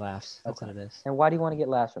 It's to get laughs. That's Okay. what it is. And why do you want to get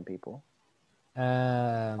laughs from people?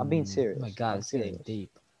 I'm being serious. Oh my god, I'm it's getting serious. deep.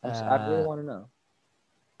 I really want to know.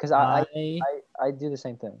 Because I do the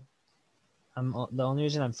same thing. The only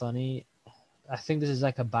reason I'm funny, I think this is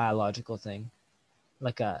like a biological thing,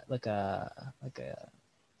 like a I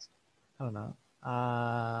don't know.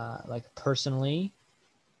 Like personally,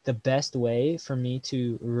 the best way for me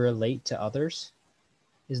to relate to others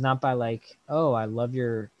is not by like, oh, I love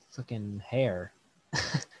your fucking hair.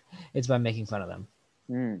 It's by making fun of them.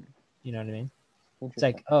 Mm, You know what I mean? It's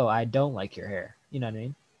interesting. like, oh, I don't like your hair. You know what I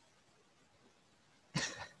mean?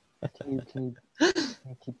 Can you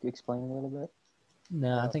keep explaining a little bit?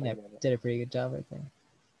 No, I don't think I think I get it. did a pretty good job right there.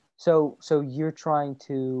 So you're trying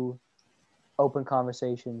to open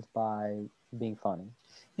conversations by being funny.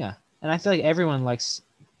 And I feel like everyone likes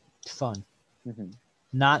fun. Mm-hmm.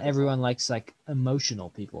 Not everyone likes like emotional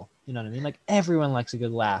people. You know what I mean? Like everyone likes a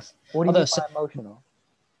good laugh. What do you Although mean by emotional?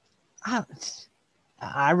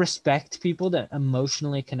 I respect people that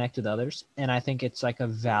emotionally connect with others, and I think it's like a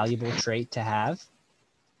valuable trait to have.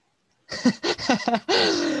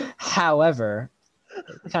 However,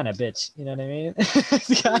 kind of bitch, you know what I mean?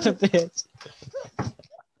 It's kind of bitch.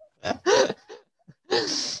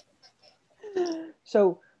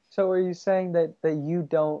 So are you saying that you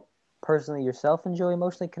don't personally yourself enjoy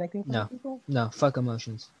emotionally connecting with No. other people? No, fuck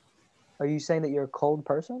emotions. Are you saying that you're a cold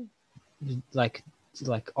person? Like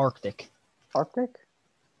Arctic. Arctic?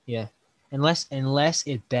 Yeah. Unless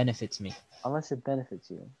it benefits me. Unless it benefits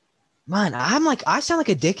you. Man, I sound like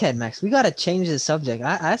a dickhead, Max. We gotta change the subject.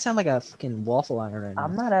 I sound like a fucking waffle iron right now.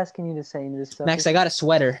 I'm not asking you to say any of this stuff. Max, I got a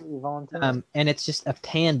sweater. Voluntary. And it's just a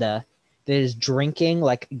panda that is drinking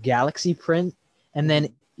like galaxy print, and then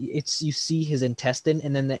it's you see his intestine,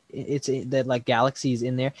 and then it's that like galaxies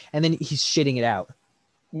in there, and then he's shitting it out.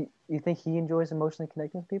 You think he enjoys emotionally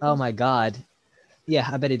connecting with people? Oh my god, yeah,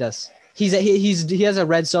 I bet he does. He has a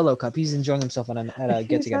red Solo cup. He's enjoying himself at a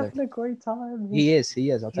get He's together. having a great time. He is.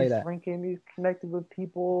 I'll tell you He's that. drinking. He's connected with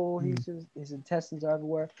people. He's just his intestines are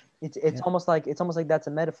everywhere. It's Yeah. almost like that's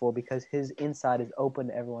a metaphor because his inside is open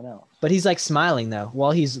to everyone else. But he's like smiling though,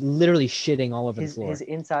 while he's literally shitting all over the floor. His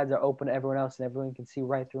insides are open to everyone else, and everyone can see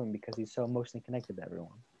right through him because he's so emotionally connected to everyone.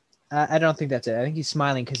 I don't think that's it. I think he's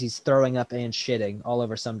smiling because he's throwing up and shitting all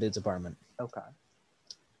over some dude's apartment. Okay.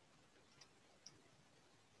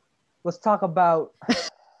 Let's talk about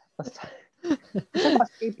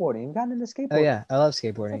skateboarding. You've gotten into skateboarding. Oh yeah, I love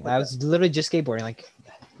skateboarding. What's up with I was literally just skateboarding. Like,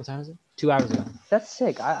 what time is it? 2 hours ago. That's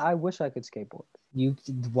sick. I wish I could skateboard.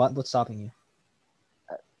 What's stopping you?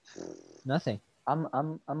 Nothing. I'm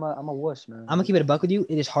a wuss, man. I'm gonna keep it a buck with you.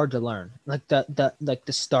 It is hard to learn. Like the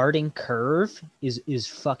starting curve is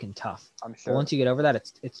fucking tough. I'm But sure. once you get over that,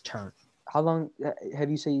 it's turn. How long would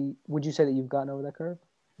you say that you've gotten over that curve?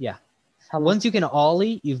 Yeah. How long? Once you can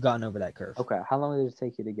ollie, you've gotten over that curve. Okay. How long did it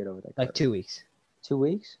take you to get over that curve? Like 2 weeks. 2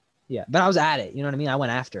 weeks? Yeah, but I was at it. You know what I mean? I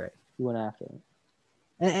went after it, You went after it.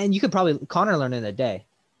 and you could probably Connor learned in a day.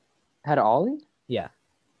 Had an ollie? Yeah.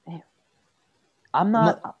 Damn. I'm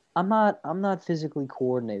not physically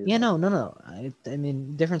coordinated. Yeah, no. I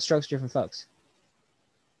mean, different strokes, different folks.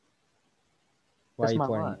 Why That's are you my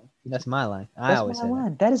pointing? line. That's my line. I That's always my say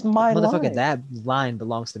line. That is my that. Motherfucker, line. that line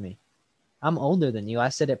belongs to me. I'm older than you. I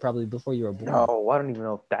said it probably before you were born. No, I don't even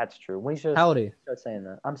know if that's true. When you How old are you? start saying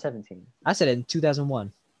that? I'm 17. I said it in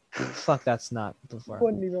 2001. Fuck, that's not before.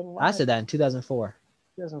 Wouldn't even lie. I said that in 2004.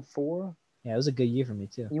 2004. Yeah, it was a good year for me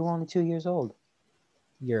too. You were only 2 years old.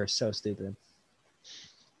 You're so stupid.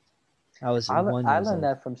 I was I 1 learned years old.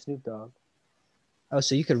 that from Snoop Dogg. Oh,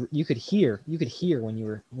 so you could hear when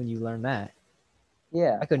you learned that.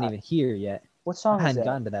 Yeah. I couldn't even hear yet. What song I is hadn't that?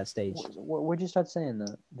 gotten to that stage Where'd you start saying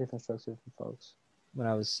the different strokes, different folks? when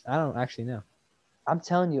I don't actually know. I'm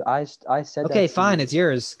telling you, I said that. Okay, to fine, you. it's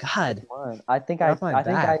yours. God, It's mine. I think Get I off my I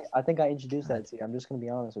think back. I think I introduced that to you. I'm just gonna be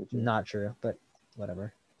honest with you. not true, but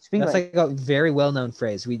whatever. Speaking That's of, like a very well-known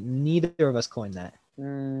phrase. We neither of us coined that.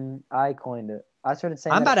 I coined it. I started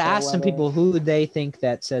saying. I'm that about to at ask some Fairweather. people who they think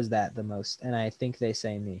that says that the most, and I think they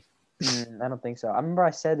say me. I don't think so. I remember I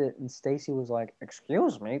said it, and Stacy was like,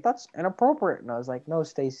 "Excuse me, that's inappropriate." And I was like, "No,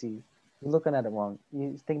 Stacy, you're looking at it wrong.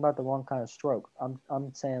 You think about the wrong kind of stroke."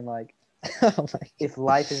 I'm saying like, Oh my if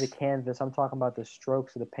life is a canvas, I'm talking about the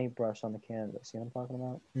strokes of the paintbrush on the canvas. You know what I'm talking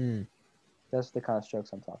about? Mm. That's the kind of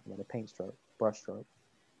strokes I'm talking about. A paint stroke, brush stroke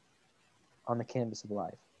on the canvas of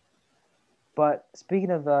life. But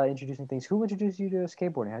speaking of introducing things, who introduced you to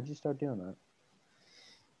skateboarding? How did you start doing that?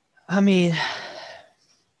 I mean,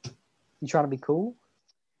 You trying to be cool?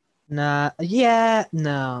 nah, yeah,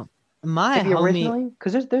 no. My Maybe homie, originally,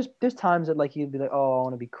 because there's times that like you'd be like, oh, I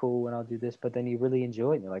want to be cool and I'll do this, but then you really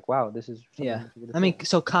enjoy it. And you're like, wow, this is something yeah. that's really I mean, cool.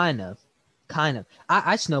 so kind of.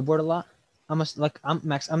 I snowboard a lot. I'm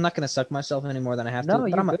Max. I'm not gonna suck myself any more than I have No, to. But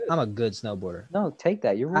you're good. I'm a good snowboarder. No, take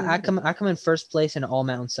that. You're really I good. come in first place in an all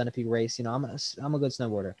mountain centipede race. You know, I'm a good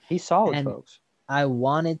snowboarder. He's solid, and folks. I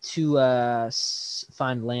wanted to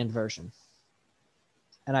find land version,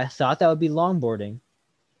 and I thought that would be longboarding,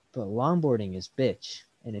 but longboarding is bitch.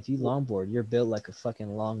 And if you longboard, you're built like a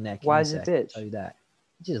fucking long neck Why is it insect. I'll bitch? tell you that.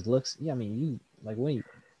 It just looks. Yeah, I mean, you like when you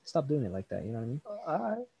stop doing it like that. You know what I mean? All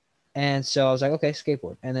right. And so I was like, okay,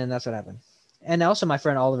 skateboard. And then that's what happened. And also my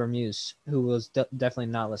friend Oliver Muse, who was definitely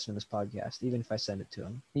not listening to this podcast, even if I send it to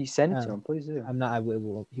him. You send it to him, please do. I'm not.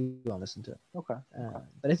 He won't listen to it. Okay.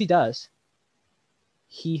 But if he does,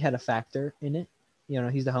 he had a factor in it. You know,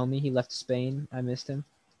 he's the homie. He left to Spain. I missed him.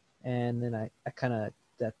 And then I kind of,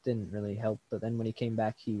 that didn't really help. But then when he came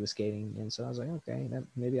back, he was skating. And so I was like, okay, then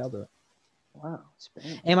maybe I'll do it. Wow.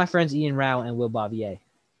 Spain. And my friends Ian Rao and Will Bavier.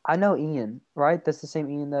 I know Ian, right? That's the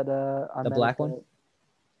same Ian that I The met black at one?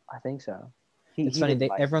 I think so. It's funny.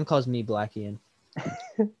 didn't like me. Everyone calls me Black Ian.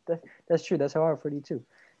 That's true. That's how I refer to you too.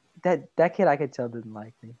 That kid I could tell didn't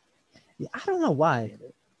like me. Yeah, I don't know why.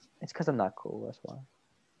 It's because I'm not cool. That's why.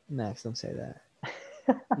 Max, don't say that.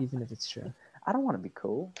 Even if it's true. I don't want to be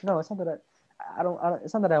cool. No, it's not that I don't.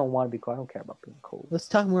 It's not that I don't want to be cool. I don't care about being cool. Let's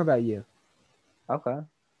talk more about you. Okay.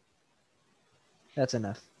 That's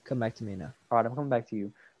enough. Come back to me now. All right. I'm coming back to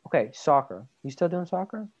you. Okay. Soccer. You still doing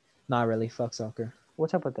soccer? Not really. Fuck soccer.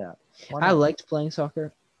 What's up with that? Why I not? liked playing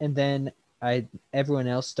soccer, and then everyone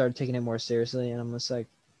else started taking it more seriously, and I'm just like,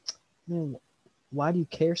 man, why do you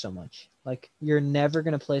care so much? Like, you're never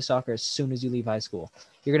gonna play soccer as soon as you leave high school.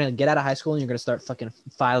 You're gonna get out of high school and you're gonna start fucking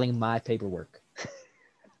filing my paperwork.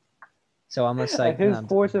 So I'm just like, his I'm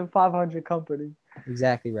Fortune 500 company.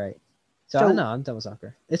 exactly right. So So- I know I'm done with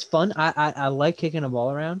soccer. It's fun. I like kicking a ball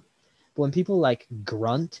around. But when people like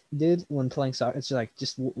grunt, dude, when playing soccer, it's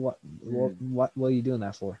just what are you doing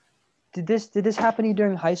that for? Did this happen to you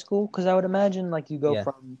during high school? Because I would imagine like you go Yeah.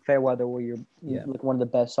 from Fairweather where you're Yeah. like one of the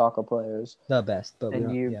best soccer players, The best, but we and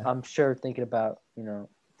don't, you yeah. I'm sure thinking about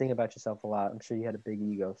yourself a lot. I'm sure you had a big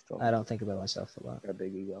ego still. I don't think about myself a lot. A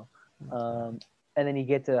big ego. And then you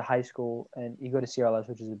get to high school and you go to CRLS,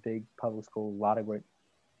 which is a big public school, a lot of great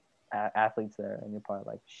athletes there, and you're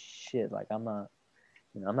probably like, shit, like I'm not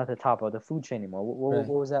the top of the food chain anymore. What Right.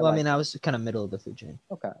 was that Well, like? I mean, I was kind of middle of the food chain.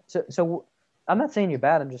 Okay, so I'm not saying you're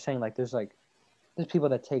bad. I'm just saying like there's people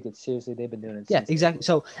that take it seriously. They've been doing it. Yeah, since exactly.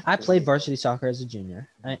 So I played varsity soccer as a junior.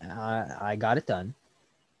 I got it done,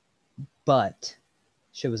 but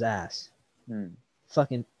shit was ass. Hmm.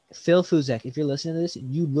 Fucking Phil Fuzek, if you're listening to this,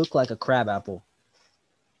 you look like a crab apple.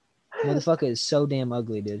 Motherfucker is so damn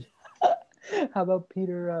ugly, dude. How about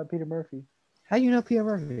Peter Murphy? How do you know Peter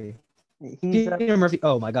Murphy? He's Peter Murphy.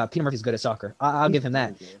 Oh my God, Peter Murphy's good at soccer. I'll give him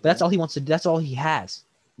that. But that's all he wants to. That's all he has.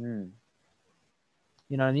 Mm.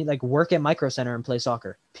 You know what I mean? Like work at Micro Center and play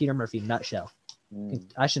soccer. Peter Murphy, nutshell. Mm.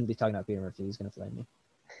 I shouldn't be talking about Peter Murphy. He's gonna flame me.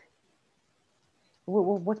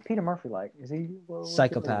 What's Peter Murphy like? Is he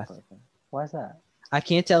Psychopath? Why is that? I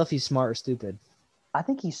can't tell if he's smart or stupid. I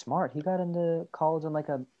think he's smart. He got into college on like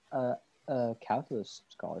a calculus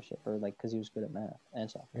scholarship, or like because he was good at math and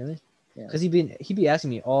soccer. Really? Yeah. Because he'd be asking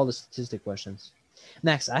me all the statistic questions.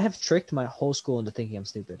 Max, I have tricked my whole school into thinking I'm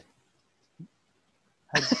stupid.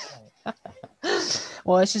 How'd you say it?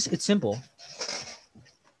 Well, it's simple.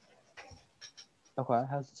 Okay,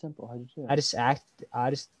 how's it simple? How'd you do it? I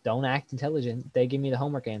just don't act intelligent. They give me the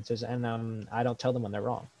homework answers, and I don't tell them when they're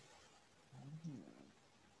wrong.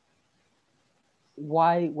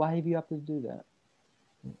 Why have you opted to do that?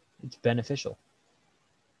 It's beneficial.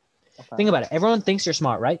 Okay. Think about it. Everyone thinks you're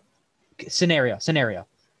smart, right? Scenario.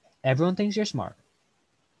 Everyone thinks you're smart.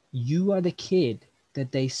 You are the kid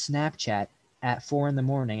that they Snapchat at 4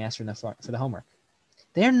 a.m. asking for the homework.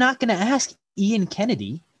 They're not going to ask Ian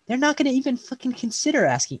Kennedy. They're not going to even fucking consider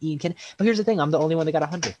asking Ian Kennedy. But here's the thing. I'm the only one that got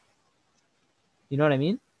 100. You know what I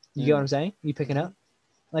mean? You get what I'm saying? You picking up?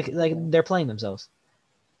 Like they're playing themselves.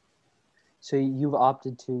 So you've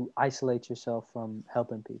opted to isolate yourself from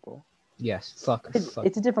helping people. Yes. Fuck.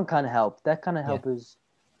 It's a different kind of help. That kind of help is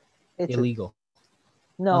illegal.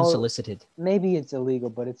 No, unsolicited. Maybe it's illegal,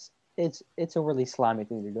 but it's a really slimy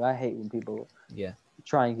thing to do. I hate when people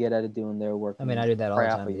try and get out of doing their work. I mean, I do that all the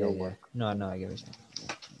time. Work. No, I get what you're saying.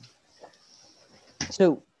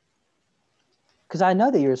 So, because I know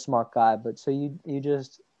that you're a smart guy, but so you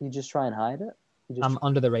just try and hide it. I'm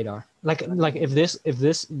under the radar. Like if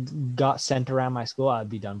this got sent around my school, I'd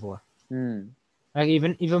be done for. Like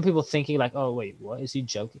even people thinking like, oh wait, what is he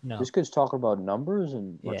joking? No. This kid's talking about numbers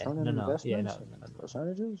and return on investments. Yeah, no.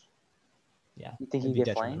 Percentages. Yeah. You think you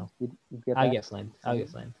get flamed? I get flamed. I'll get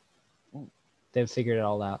flamed. They've figured it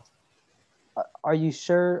all out. Are you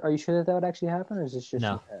sure? Are you sure that would actually happen, or is this just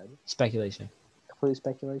no speculation? Complete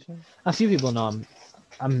speculation. A few people know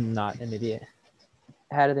I'm not an idiot.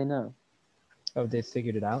 How do they know? Oh, they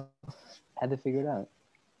figured it out. How'd they figure it out?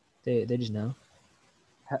 They just know.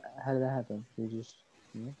 How did that happen? You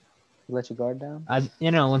let your guard down?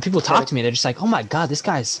 When people talk to me, they're just like, "Oh my God, this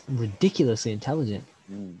guy's ridiculously intelligent."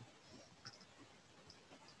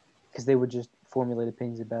 Because they would just formulate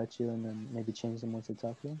opinions about you and then maybe change them once they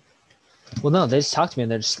talk to you. Well, no, they just talk to me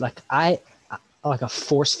and they're just like like a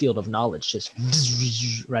force field of knowledge just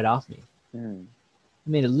right off me. I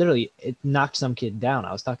mean, it knocked some kid down.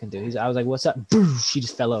 I was talking to. I was like, "What's up?" Boom! She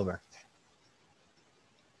just fell over.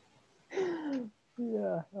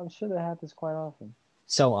 Yeah, I'm sure that happens quite often.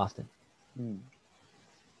 So often.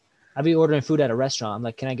 I'd be ordering food at a restaurant. I'm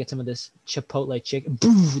like, "Can I get some of this Chipotle chicken?"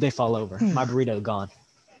 Boom! They fall over. My burrito gone.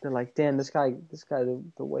 They're like, "Damn, this guy, the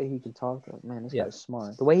way he can talk, man, this guy's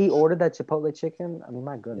smart." The way he ordered that Chipotle chicken, I mean,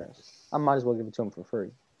 my goodness, I might as well give it to him for free.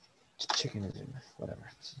 Chicken is whatever.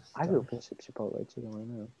 I go for Chipotle chicken right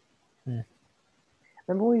now.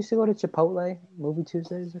 Remember when we used to go to Chipotle movie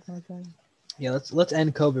Tuesdays or kind of thing? Yeah, let's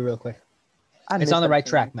end Kobe real quick. It's on the right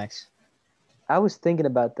track, Max. I was thinking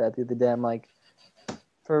about that the other day. I'm like,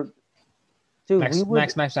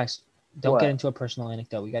 Max. Don't get into a personal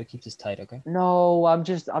anecdote. We got to keep this tight, okay? No, I'm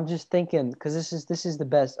just thinking because this is the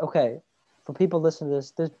best. Okay, for people listening to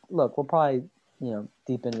this, look, we're probably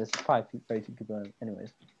deep into this. Probably very few people. Anyways,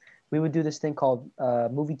 we would do this thing called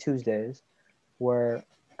Movie Tuesdays, where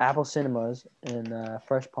Apple Cinemas in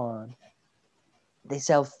Fresh Pond, they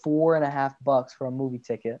sell $4.50 for a movie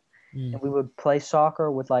ticket, and we would play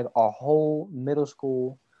soccer with like a whole middle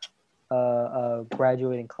school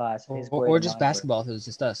graduating class. Or just basketball if it was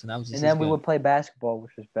just us, and that was just. And then we would play basketball,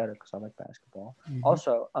 which was better because I like basketball.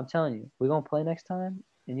 Also, I'm telling you, we're gonna play next time,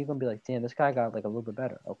 and you're gonna be like, "Damn, this guy got like a little bit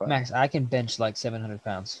better." Okay. Max, I can bench like 700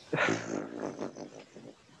 pounds.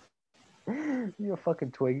 You're a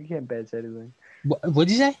fucking twig. You can't bench anything. What'd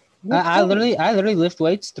you say? I literally lift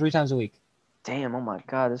weights 3 times a week. Damn! Oh my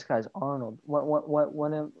God, this guy's Arnold. What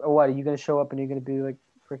are you gonna show up and you're gonna be like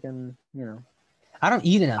freaking? I don't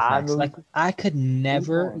eat enough. Max. Like I could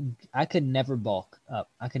never bulk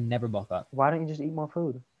up. I could never bulk up. Why don't you just eat more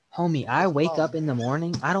food? Homie, I wake up in the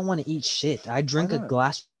morning. I don't want to eat shit. I drink a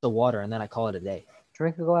glass of water and then I call it a day.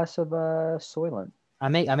 Drink a glass of Soylent. I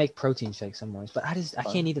make protein shakes some mornings, but I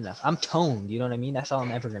can't eat enough. I'm toned. You know what I mean? That's all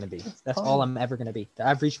I'm ever gonna be. That's all I'm ever gonna be.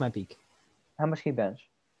 I've reached my peak. How much can you bench?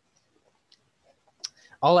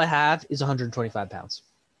 All I have is 125 pounds.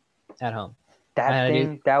 at home. That I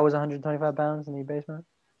thing, that was 125 pounds in your basement?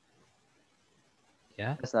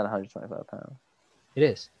 Yeah, That's not 125 pounds. it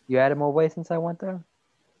is. You added more weight since I went there?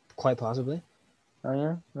 Quite possibly. Oh,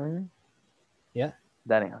 yeah? Oh, yeah? Yeah.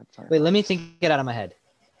 That ain't 125. Wait, let me think it out of my head.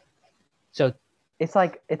 So, It's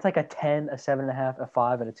like a 10, a 7.5, a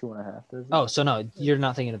 5, and a 2.5. oh, so no, you're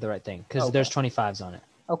not thinking of the right thing because Okay. there's 25s on it.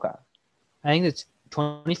 Okay. I think it's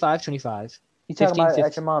 25, 25. You talking 15, about it at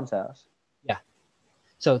 15. your mom's house?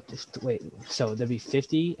 So wait, so there'd be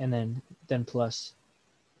 50 and then plus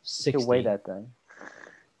You could weigh 60. that thing.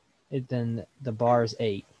 Then the bar is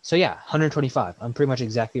 8. So yeah, 125. I'm pretty much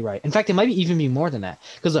exactly right. In fact, it might even be more than that.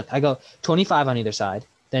 Because look, I go 25 on either side,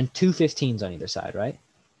 then two 15s on either side, right?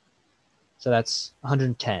 So that's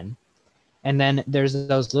 110. And then there's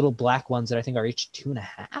those little black ones that I think are each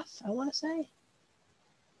 2.5, I want to say.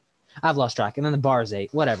 I've lost track. And then the bar is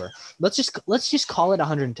 8. Whatever. Let's just call it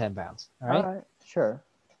 110 pounds. All right. All right. Sure.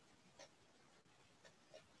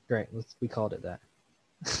 Great. We called it that.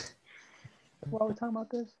 Why are we talking about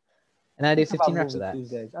this? And I do Think about 15 reps of movie that.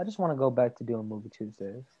 Tuesdays. I just want to go back to doing movie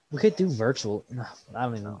Tuesdays. We could do virtual. No, I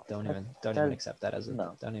don't even. No. Don't even That- accept that as a.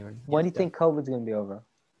 no. Don't even. When do yeah, you think COVID's gonna be over?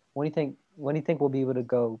 When do you think we'll be able to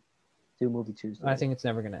go do movie Tuesdays? I think it's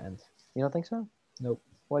never gonna end. You don't think so? Nope.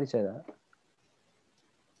 Why do you say that?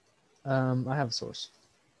 I have a source.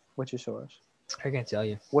 What's your source? I can't tell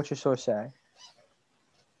you. What's your source say?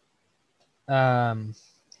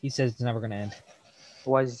 He says it's never gonna end.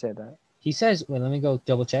 Why does he say that? He says, wait, let me go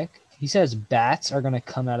double check. He says bats are gonna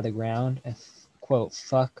come out of the ground and quote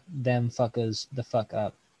fuck them fuckers the fuck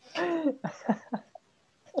up. And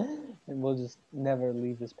we'll just never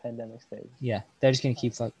leave this pandemic stage. Yeah, they're just gonna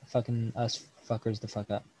keep fucking us fuckers the fuck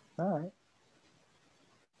up. All right.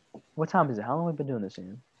 What time is it? How long have we been doing this,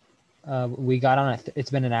 Ian? We got on it. It's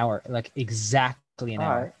been an hour, like exactly an All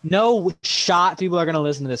hour. right. No shot. People are gonna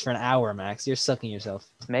listen to this for an hour, Max. You're sucking yourself.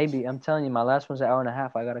 Maybe. I'm telling you, my last one's an hour and a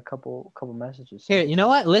half. I got a couple messages. Here, you know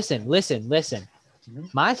what? Listen.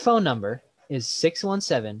 Mhm. My phone number is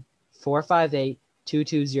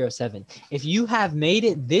 617-458-2207. If you have made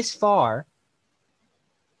it this far,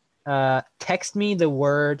 text me the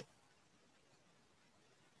word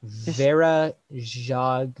Vera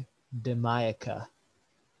Jagdemaika.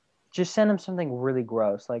 Just send him something really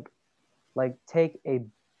gross. Like take a.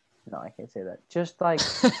 No, I can't say that. Just like.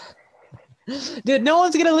 Dude, no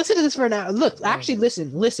one's gonna listen to this for an hour. Look, actually,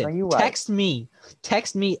 listen. Are you right? Text me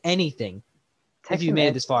anything Text if you him made it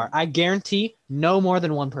anything. this far. I guarantee no more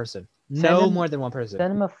than one person. Send More than one person.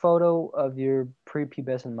 Send him a photo of your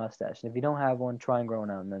prepubescent mustache, and if you don't have one, try and grow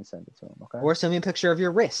one out and then send it to him. Okay. Or send me a picture of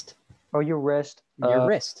your wrist. Or your wrist. Your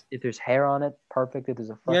wrist. If there's hair on it, perfect. If there's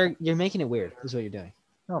a fucking... You're making it weird. Is what you're doing.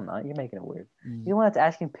 No, I'm not. You're making it weird. You don't want to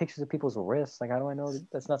asking pictures of people's wrists. Like, how do I know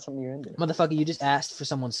that's not something you're into? Motherfucker, you just asked for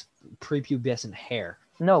someone's prepubescent hair.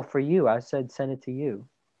 No, for you. I said send it to you.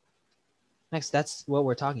 Next, that's what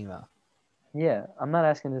we're talking about. Yeah, I'm not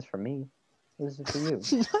asking this for me. This is for you.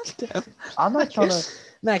 Damn. I'm not trying to.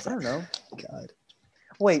 Max, I don't know. God.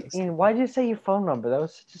 Wait, Ian, why did you say your phone number? That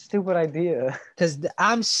was such a stupid idea. Because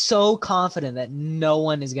I'm so confident that no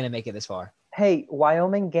one is gonna make it this far. Hey,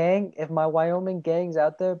 Wyoming gang, if my Wyoming gang's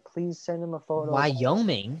out there, please send them a photo.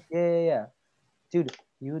 Wyoming? Yeah. Dude,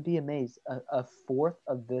 you would be amazed. A fourth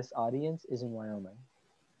of this audience is in Wyoming.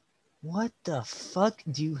 What the fuck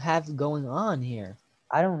do you have going on here?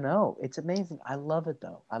 I don't know. It's amazing. I love it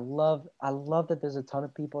though. I love that there's a ton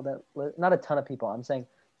of people not a ton of people. I'm saying,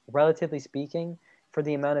 relatively speaking, for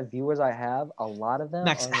the amount of viewers I have, a lot of them.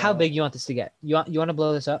 Max, how big you want this to get? You want to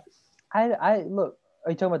blow this up? I look. Are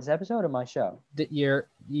you talking about this episode or my show? Your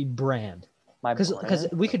brand. My Because brand?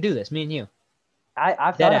 we could do this, me and you.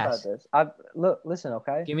 I've Dead thought ass. about this. Listen,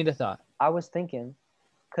 okay. Give me the thought. I was thinking,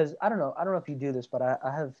 because I don't know if you do this, but I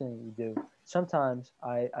have a feeling you do. Sometimes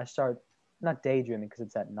I start not daydreaming because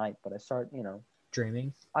it's at night, but I start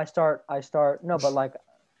Dreaming. I start no, but like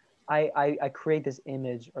I create this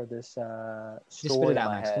image or this Just spit story it in out,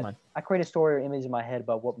 my Max. head. Come on. I create a story or image in my head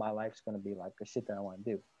about what my life's gonna be like, the shit that I want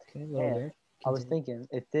to do. Okay, a little And weird. I was thinking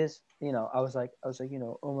if this, I was like, oh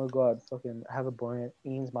my God, fucking have a brand.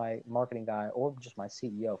 Ian's my marketing guy, or just my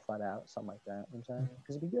CEO, flat out, something like that. You know what I'm saying?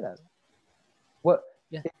 Because he'd be good at it. What?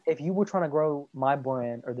 Yeah. If you were trying to grow my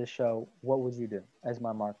brand or this show, what would you do as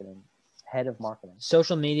my head of marketing?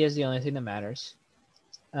 Social media is the only thing that matters,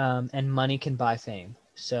 and money can buy fame.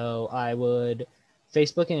 So I would.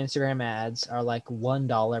 Facebook and Instagram ads are like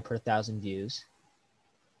 $1 per 1,000 views.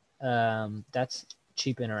 That's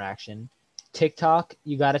cheap interaction. TikTok,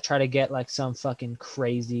 you got to try to get like some fucking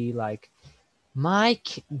crazy like my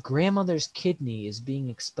grandmother's kidney is being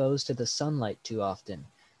exposed to the sunlight too often.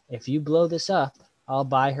 If you blow this up, I'll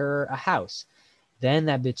buy her a house. Then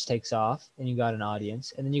that bitch takes off and you got an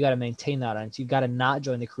audience, and then you got to maintain that audience. You got to not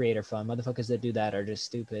join the creator fund. Motherfuckers that do that are just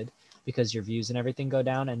stupid because your views and everything go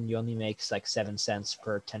down, and you only make like 7 cents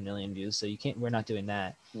per 10 million views. So you can't, we're not doing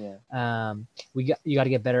that. Yeah. You got to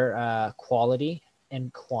get better quality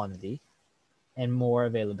and quantity and more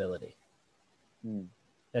availability.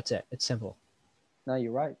 That's it. It's simple. No,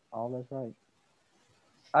 you're right. All that's right.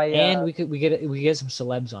 And we get some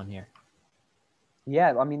celebs on here.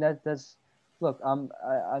 Yeah, I mean that's look. I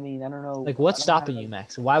mean I don't know. Like, what's stopping you,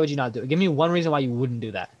 Max? Why would you not do it? Give me one reason why you wouldn't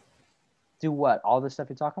do that. Do what? All the stuff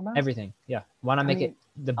you're talking about? Everything. Yeah. Why not make it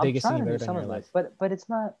the biggest thing you've ever done in your life? But it's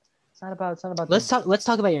not about. Let's talk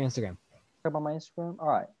about your Instagram. Talk about my Instagram. All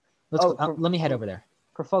right. Let me head over there.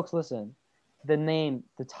 For folks, listen. The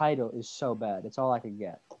title is so bad. It's all I could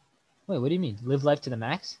get. Wait, what do you mean? Live life to the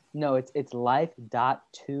max? No, it's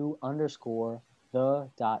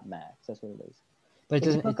life.2_the.max. That's what it is. But it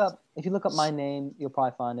doesn't. If you look up my name, you'll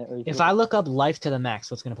probably find it. Or if I look up life to the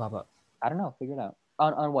max, what's gonna pop up? I don't know. Figure it out.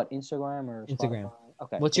 On what? Instagram or Instagram? Spotify?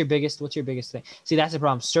 Okay. What's your biggest thing? See, that's the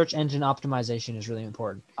problem. Search engine optimization is really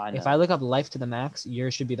important. I know. If I look up life to the max,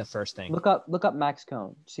 yours should be the first thing. Look up Max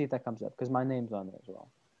Cone. See if that comes up because my name's on there as well.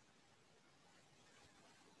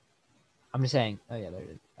 I'm just saying. Oh yeah, there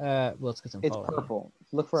it is. Well, let's get some. It's purple.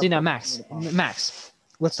 Look for. See now, Max.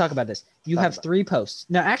 Let's talk about this. You have 3 posts.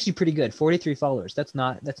 Now, actually pretty good. 43 followers. That's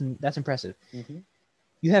impressive. Mm-hmm.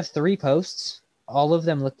 You have 3 posts. All of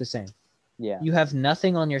them look the same. Yeah. You have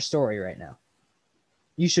nothing on your story right now.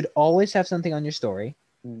 You should always have something on your story,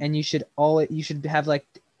 and you should have like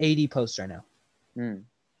 80 posts right now.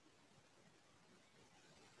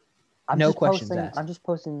 No questions asked. I'm just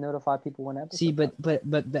posting to notify people when episode. See, but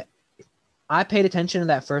I paid attention to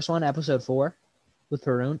that first one, episode 4, with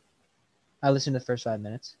Perun. I listened to the first 5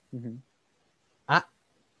 minutes. Mm-hmm.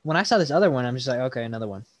 When I saw this other one, I'm just like, okay, another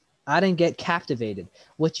one. I didn't get captivated.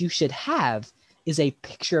 What you should have is a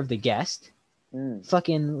picture of the guest.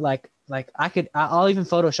 Fucking I'll even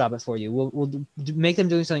Photoshop it for you. We'll make them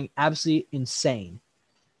doing something absolutely insane.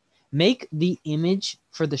 Make the image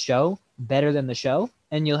for the show better than the show,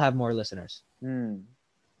 and you'll have more listeners.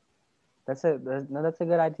 That's a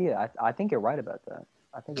good idea. I think you're right about that.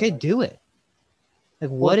 Do it. Like,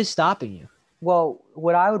 what is stopping you? Well,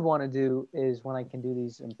 what I would want to do is when I can do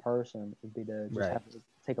these in person would be to just have to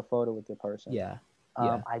take a photo with the person. Yeah.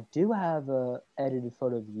 I do have a edited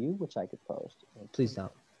photo of you, which I could post. Please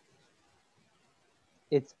don't.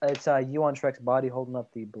 It's you on Shrek's body holding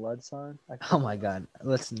up the blood sign. Oh my God!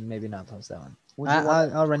 Let's maybe not post that one.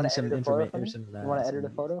 I'll run you some information. You want to edit a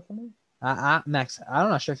photo for me? Max, I'm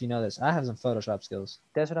not sure if you know this. I have some Photoshop skills.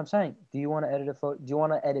 That's what I'm saying. Do you want to edit a photo? Do you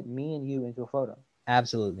want to edit me and you into a photo?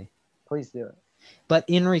 Absolutely. Please do it. But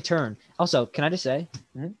in return, also, can I just say,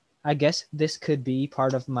 Mm-hmm. I guess this could be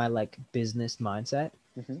part of my like business mindset.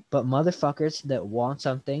 Mm-hmm. But motherfuckers that want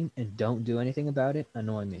something and don't do anything about it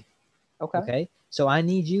annoy me. Okay. So I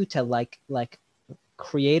need you to like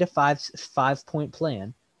create a 5-point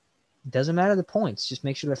plan. Doesn't matter the points, just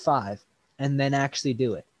make sure they're 5, and then actually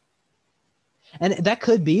do it. And that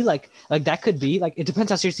could be like it depends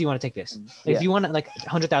how seriously you want to take this. If you want like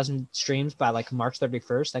 100,000 streams by like March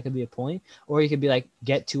 31st, that could be a point. Or you could be like,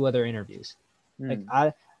 get 2 other interviews. Like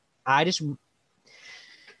I just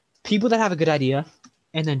people that have a good idea,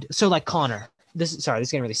 and then so like Connor. This is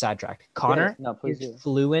getting really sidetracked. Connor is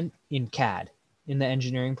fluent in CAD, in the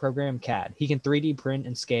engineering program CAD. He can 3D print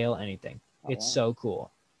and scale anything. It's so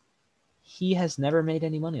cool. He has never made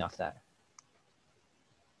any money off that.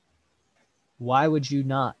 Why would you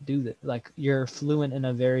not do that? Like, you're fluent in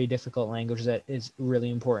a very difficult language that is really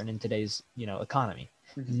important in today's, economy.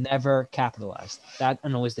 Mm-hmm. Never capitalized. That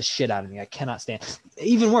annoys the shit out of me. I cannot stand.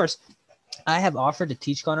 Even worse, I have offered to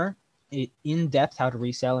teach Connor in depth how to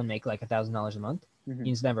resell and make like $1,000 a month. Mm-hmm.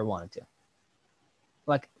 He's never wanted to.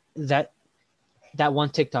 Like that one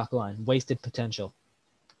TikTok line, wasted potential.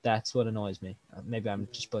 That's what annoys me. Maybe I'm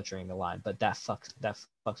just butchering the line, but that fucks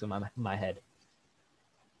with my head.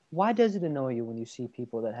 Why does it annoy you when you see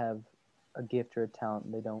people that have a gift or a talent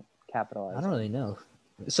and they don't capitalize? I don't really know.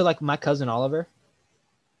 So like my cousin Oliver,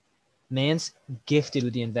 man's gifted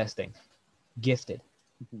with the investing. Gifted.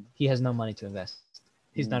 Mm-hmm. He has no money to invest.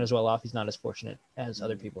 He's not as well off. He's not as fortunate as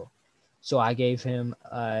other people. So I gave him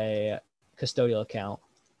a custodial account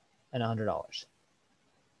and $100.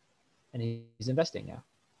 And he's investing now.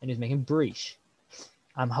 And he's making breach.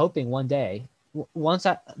 I'm hoping one day,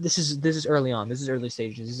 this is early on. This is early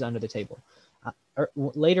stages. This is under the table.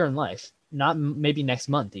 Later in life, not maybe next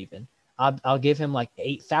month even, I'll give him like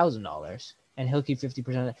 $8,000 and he'll keep 50%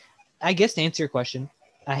 of it. I guess to answer your question,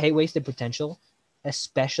 I hate wasted potential.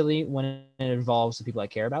 especially when it involves the people I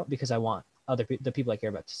care about, because I want the people I care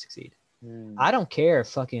about to succeed. I don't care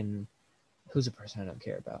fucking who's a person I don't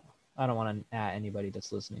care about. I don't want to at anybody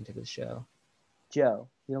that's listening to this show. Joe.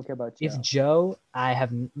 You don't care about Joe. If Joe I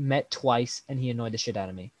have met twice and he annoyed the shit out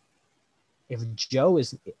of me. If Joe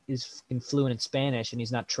is fluent in Spanish and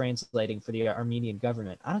he's not translating for the Armenian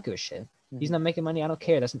government, I don't give a shit. He's not making money. I don't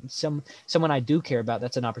care. That's someone I do care about.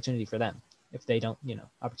 That's an opportunity for them. If they don't,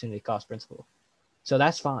 opportunity cost principle. So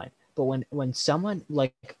that's fine. But when someone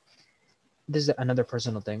like, this is another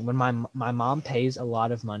personal thing. When my mom pays a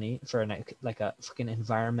lot of money for a fucking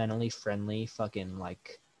environmentally friendly fucking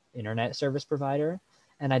like internet service provider,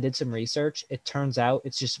 and I did some research, it turns out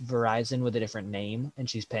it's just Verizon with a different name, and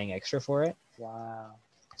she's paying extra for it. Wow.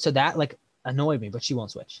 So that like annoyed me, but she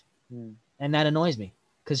won't switch, and that annoys me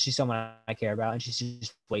because she's someone I care about, and she's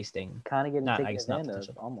just wasting. Kind of getting taken advantage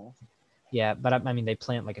of, almost. Yeah, but I mean, they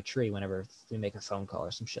plant like a tree whenever we make a phone call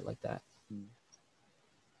or some shit like that.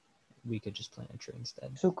 We could just plant a tree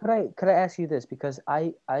instead. So could I ask you this, because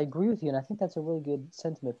I agree with you, and I think that's a really good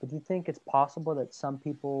sentiment. But do you think it's possible that some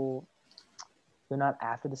people, they're not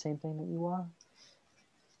after the same thing that you are?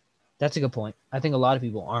 That's a good point. I think a lot of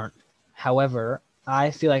people aren't. However, I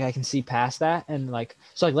feel like I can see past that, and like,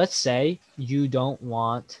 so like, let's say you don't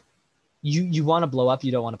want, you want to blow up,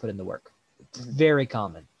 you don't want to put in the work. Very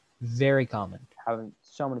common. Very common. Having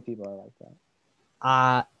so many people are like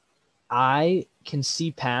that. I can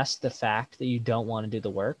see past the fact that you don't want to do the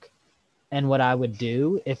work. And what I would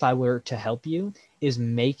do if I were to help you is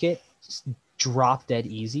make it drop dead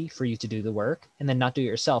easy for you to do the work and then not do it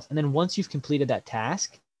yourself. And then once you've completed that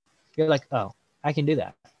task, you're like, oh, I can do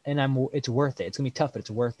that. And it's worth it. It's gonna be tough, but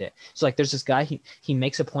it's worth it. So like there's this guy, he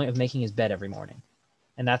makes a point of making his bed every morning.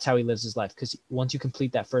 And that's how he lives his life. Because once you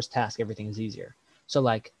complete that first task, everything is easier. So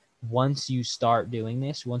like once you start doing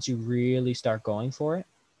this, once you really start going for it,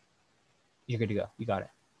 you're good to go. You got it.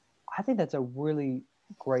 I think that's a really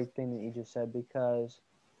great thing that you just said, because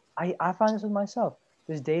I find this with myself.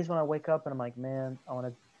 There's days when I wake up and I'm like, man, I want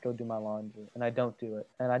to go do my laundry, and I don't do it.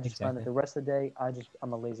 And I just find that the rest of the day,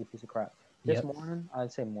 I'm a lazy piece of crap. This morning,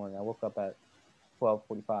 I'd say morning, I woke up at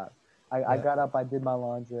 12:45. I got up, I did my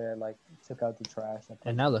laundry, I like took out the trash.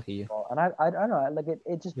 And now look at you. And I don't know, like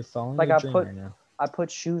it just, you're following like your dream right now. I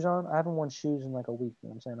put shoes on. I haven't worn shoes in like a week. You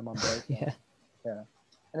know what I'm saying? I'm on break. Yeah.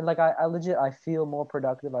 And like I legit, I feel more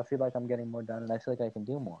productive. I feel like I'm getting more done, and I feel like I can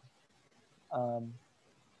do more.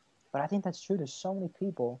 But I think that's true. There's so many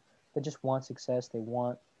people that just want success. They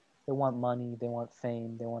want money. They want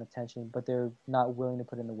fame. They want attention, but they're not willing to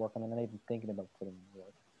put in the work, and they're not even thinking about putting in the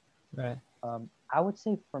work. Right. I would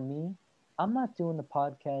say for me, I'm not doing the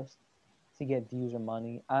podcast to get views or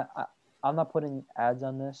money. I'm not putting ads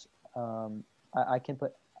on this. I can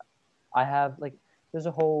put. I have like. There's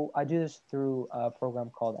a whole. I do this through a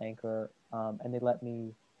program called Anchor, and they let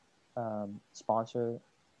me sponsor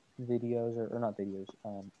videos or not videos,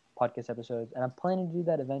 podcast episodes, and I'm planning to do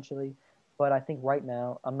that eventually. But I think right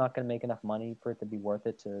now I'm not going to make enough money for it to be worth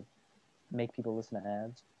it to make people listen to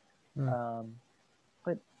ads.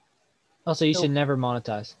 But also, you should never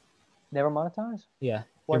monetize. Never monetize? Yeah,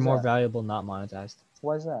 you're more valuable not monetized.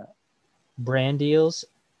 Why is that? Brand deals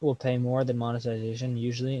will pay more than monetization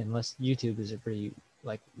usually, unless YouTube is a pretty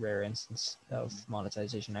like rare instance of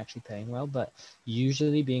monetization actually paying well. But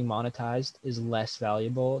usually being monetized is less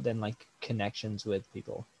valuable than like connections with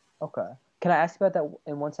people. Okay. Can I ask you about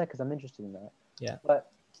that in one sec? Because I'm interested in that. Yeah. But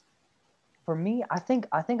for me, I think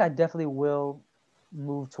I definitely will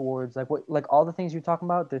move towards like all the things you're talking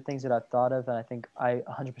about. They're things that I've thought of, and I think I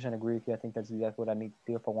 100% agree with you. I think that's exactly what I need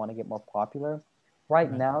to do if I want to get more popular. Right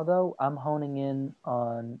now, though, I'm honing in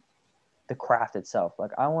on the craft itself.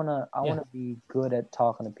 Like I wanna be good at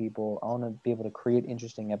talking to people. I want to be able to create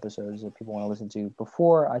interesting episodes that people want to listen to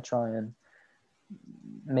before I try and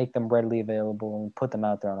make them readily available and put them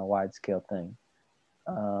out there on a wide scale thing.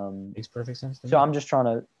 Makes perfect sense to me. So I'm just trying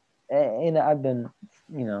to, and I've been,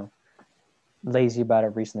 lazy about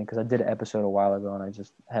it recently because I did an episode a while ago and I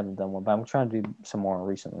just haven't done one. But I'm trying to do some more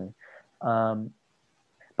recently.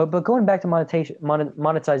 But going back to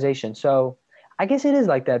monetization. So I guess it is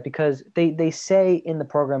like that because they say in the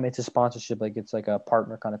program it's a sponsorship, like it's like a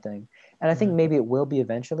partner kind of thing. And I think maybe it will be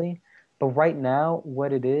eventually. But right now,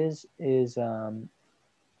 what it is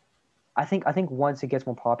I think once it gets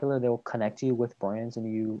more popular, they'll connect you with brands, and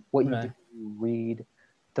you do, you read,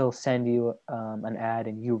 they'll send you an ad,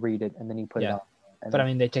 and you read it, and then you put it on. But I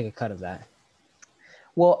mean, they take a cut of that.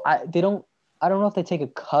 Well, they don't. I don't know if they take a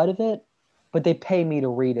cut of it, but they pay me to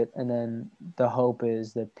read it, and then the hope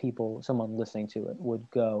is that someone listening to it, would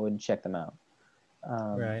go and check them out.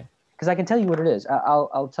 Right. Because I can tell you what it is.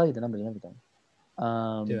 I'll tell you the numbers and everything.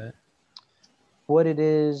 Do it. What it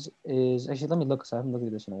is actually, let me look, because I haven't looked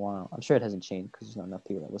at this in a while. I'm sure it hasn't changed because there's not enough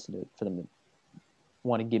people that listen to it for them to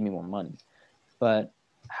want to give me more money. But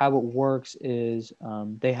how it works is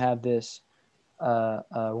they have this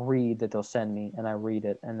read that they'll send me, and I read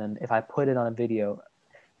it, and then if I put it on a video,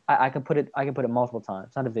 I can put it multiple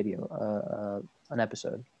times, not a video, an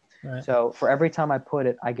episode. Right. So for every time I put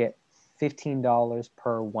it, I get $15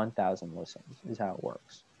 per 1,000 listens is how it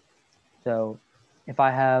works. So if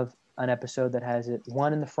I have an episode that has it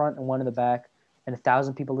one in the front and one in the back, and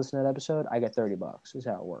 1,000 people listen to that episode, I get $30 is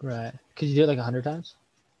how it works. Right. Could you do it like 100 times?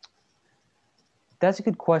 That's a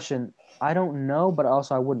good question. I don't know, but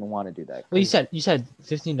also I wouldn't want to do that. Well, you said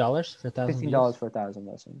 $15 for 1,000 $15 views? for 1,000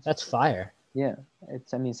 listens. That's fire. Yeah, it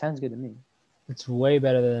sounds good to me. It's way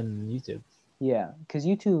better than YouTube. Yeah, because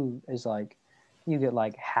YouTube is like, you get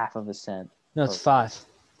like half of a cent. No, it's $5.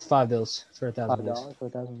 It's $5 for 1,000 views. $5 for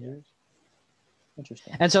 1,000 views.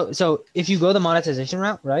 Interesting. And so if you go the monetization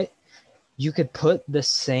route, right, you could put the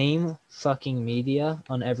same fucking media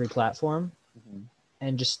on every platform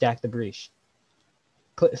and just stack the breach.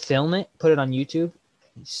 Film it, put it on YouTube.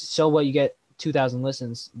 So what, you get 2,000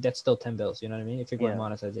 listens, that's still $10. You know what I mean? If you're going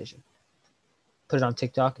monetization. Put it on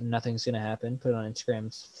TikTok, nothing's gonna happen. Put it on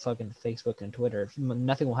Instagram, fucking Facebook and Twitter.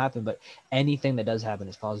 Nothing will happen, but anything that does happen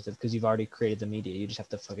is positive because you've already created the media. You just have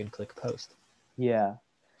to fucking click post. Yeah,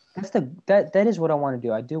 that is what I want to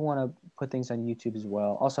do. I do want to put things on YouTube as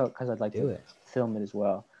well. Also, because I'd like to film it as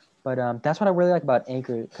well. But that's what I really like about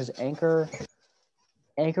Anchor, because Anchor,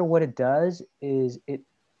 what it does is it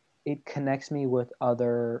connects me with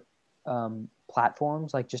other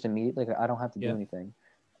platforms, like just immediately. Like I don't have to do anything.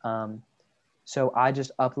 So I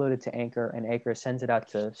just upload it to Anchor, and Anchor sends it out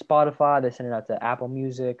to Spotify. They send it out to Apple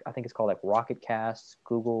Music. I think it's called like Rocket Casts,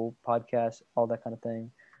 Google Podcasts, all that kind of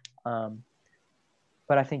thing.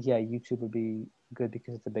 But I think, YouTube would be good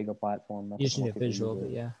because it's a bigger platform. You just need a visual, but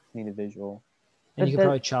need a visual. And you can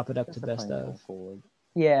probably chop it up to best of.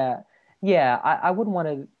 Yeah. I wouldn't want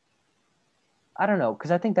to. I don't know,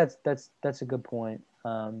 because I think that's a good point.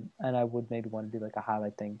 And I would maybe want to do like a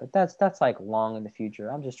highlight thing, but that's like long in the future.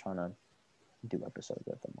 I'm just trying to do episodes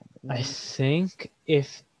at the moment. I think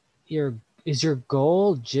is your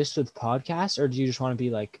goal just with podcasts, or do you just want to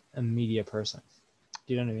be like a media person?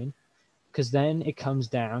 Do you know what I mean? Because then it comes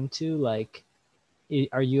down to like,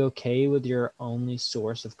 are you okay with your only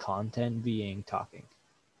source of content being talking?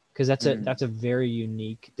 Because that's a very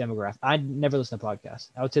unique demographic. I never listen to podcasts.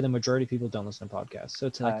 I would say the majority of people don't listen to podcasts. So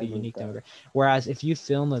it's like a unique demographic. Whereas if you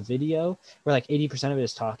film a video where like 80% of it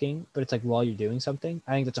is talking, but it's like while you're doing something,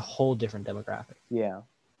 I think that's a whole different demographic. Yeah.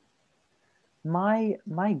 My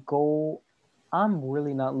goal, I'm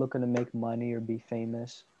really not looking to make money or be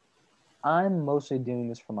famous. I'm mostly doing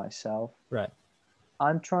this for myself. Right.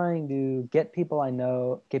 I'm trying to get people I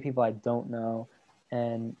know, get people I don't know,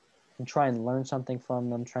 and try and learn something from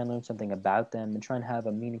them, try and learn something about them, and try and have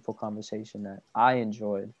a meaningful conversation that I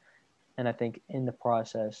enjoyed. And I think in the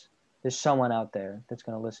process, there's someone out there that's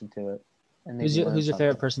going to listen to it. And who's your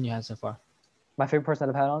favorite person you had so far? My favorite person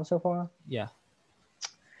that I've had on so far? Yeah.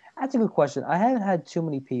 That's a good question. I haven't had too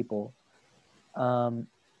many people. Stop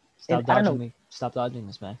dodging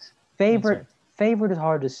this, Max. Favorite is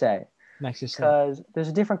hard to say. Max, because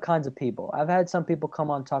there's different kinds of people. I've had some people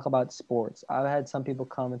come on talk about sports. I've had some people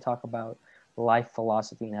come and talk about life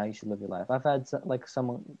philosophy and how you should live your life. I've had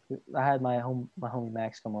I had my homie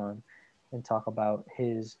Max come on and talk about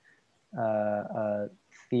his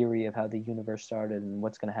theory of how the universe started and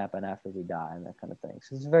what's going to happen after we die and that kind of thing.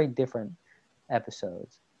 So it's very different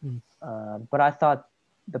episodes. But I thought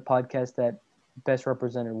the podcast that best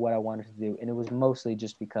represented what I wanted to do, and it was mostly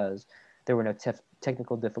just because there were no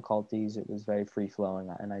technical difficulties. It was very free flowing,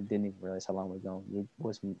 and I didn't even realize how long we were going. It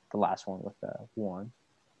was the last one with Warren.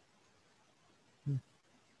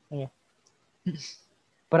 Yeah.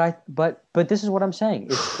 But this is what I'm saying.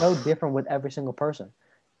 It's so different with every single person.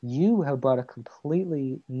 You have brought a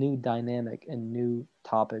completely new dynamic and new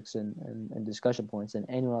topics and discussion points than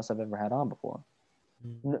anyone else I've ever had on before.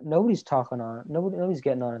 Nobody's getting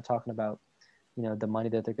on and talking about, the money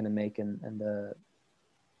that they're going to make and the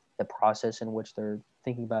process in which they're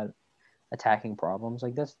thinking about attacking problems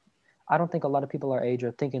like this. I don't think a lot of people our age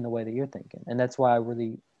are thinking the way that you're thinking, and that's why I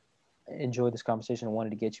really enjoyed this conversation and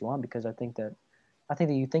wanted to get you on, because I think that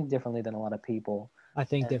you think differently than a lot of people. I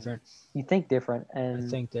think different. You think different, and I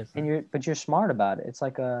think different. And you're smart about it. It's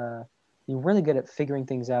like you're really good at figuring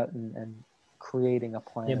things out and creating a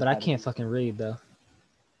plan. Yeah, but I can't fucking read though.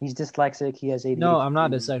 He's dyslexic. He has ADHD. No, I'm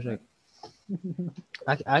not dyslexic.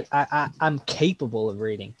 I'm capable of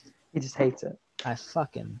reading. He just hates it. I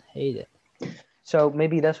fucking hate it. So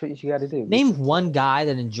maybe that's what you got to do. Name one guy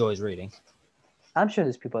that enjoys reading. I'm sure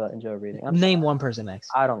there's people that enjoy reading. Name one person, Max.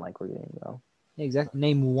 I don't like reading though. Exactly.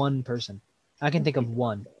 Name one person. I can think of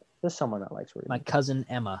one. There's someone that likes reading. My cousin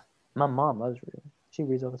Emma. My mom loves reading. She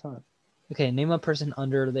reads all the time. Okay, name a person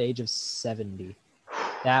under the age of 70.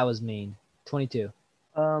 That was mean. 22.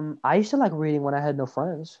 I used to like reading when I had no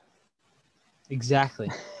friends. Exactly.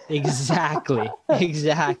 Exactly.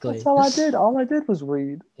 Exactly. That's all I did. All I did was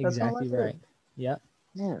read. That's Exactly right. Yep.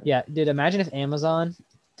 Yeah. Yeah, dude, imagine if Amazon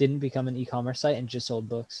didn't become an e-commerce site and just sold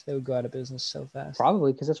books. They would go out of business so fast.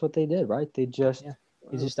 Probably because that's what they did, right? They just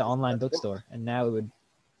It's just an online bookstore, and now it would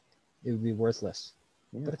be worthless.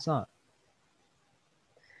 Yeah. But it's not.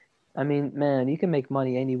 I mean, man, you can make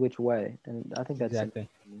money any which way, and I think that's Exactly.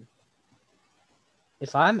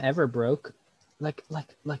 If I'm ever broke, like,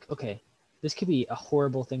 okay, this could be a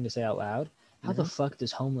horrible thing to say out loud. How the fuck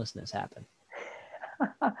does homelessness happen?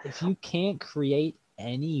 If you can't create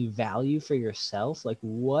any value for yourself, like,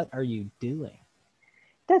 what are you doing?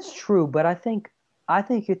 That's true, but I think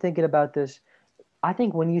you're thinking about this. I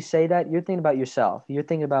think when you say that, you're thinking about yourself. You're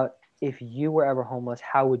thinking about if you were ever homeless,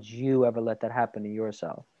 how would you ever let that happen to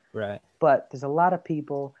yourself? Right. But there's a lot of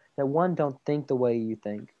people that, one, don't think the way you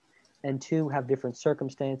think, and two, have different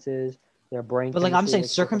circumstances. Their brain. But like I'm saying,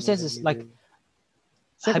 circumstances, like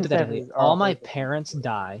hypothetically, all my parents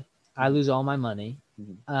die. I lose all my money.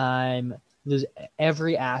 I lose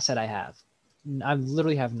every asset I have. I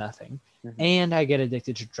literally have nothing. And I get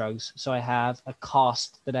addicted to drugs. So I have a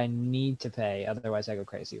cost that I need to pay. Otherwise I go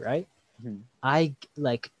crazy, right? I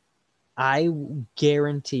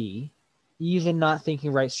guarantee, even not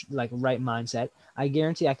thinking right mindset, I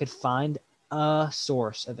guarantee I could find a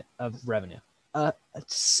source of revenue,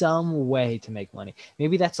 some way to make money.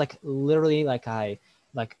 Maybe that's like literally like I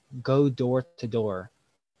like go door to door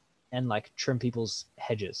and like trim people's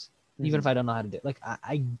hedges, even if I don't know how to do it. Like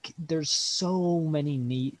I there's so many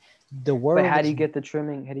neat. The world. But how do you get the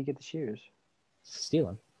trimming? How do you get the shears?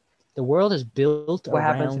 Stealing. The world is built What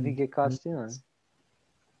around. happens if you get caught stealing?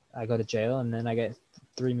 I go to jail and then I get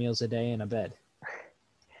 3 meals a day and a bed.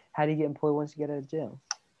 How do you get employed once you get out of jail?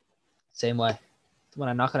 Same way. When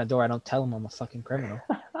I knock on a door, I don't tell them I'm a fucking criminal.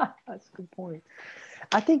 That's a good point.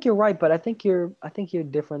 I think you're right, but I think you're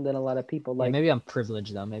different than a lot of people. Like, yeah, maybe I'm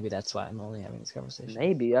privileged though. Maybe that's why I'm only having this conversation.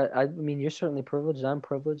 Maybe. I mean, you're certainly privileged. I'm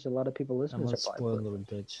privileged. A lot of people listening. I'm a spoiled little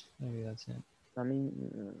bitch. Maybe that's it. I mean,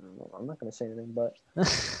 I'm not gonna say anything, but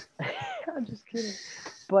I'm just kidding.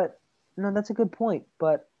 But no, that's a good point.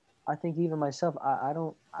 But I think even myself, I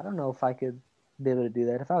don't know if I could be able to do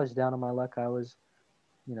that. If I was down on my luck, I was,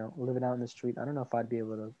 living out in the street, I don't know if I'd be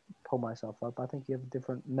able to pull myself up. I think you have a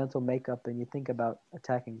different mental makeup and you think about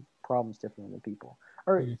attacking problems differently than people.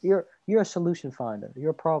 Or you're a solution finder.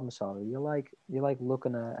 You're a problem solver. You're like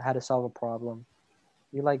looking at how to solve a problem.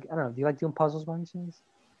 You're like, I don't know, do you like doing puzzles by any chance?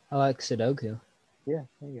 I like Sudoku. Yeah,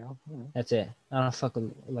 there you go. That's it. I don't fuck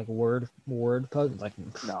with like word puzzle. Like,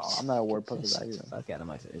 no, I'm not a word puzzle guy either. Fuck out of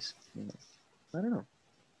my face. I don't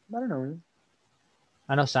know.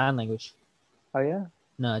 I know sign language. Oh yeah?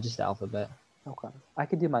 No, just the alphabet. Okay. I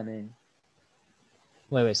could do my name.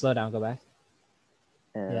 Wait, slow down, go back.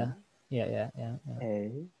 Yeah.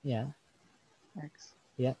 A. Yeah. X.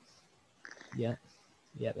 Yeah.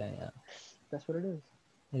 That's what it is.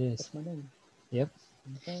 It is. That's my name. Yep.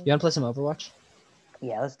 Okay. You want to play some Overwatch?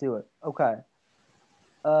 Yeah, let's do it. Okay.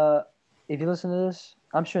 If you listen to this,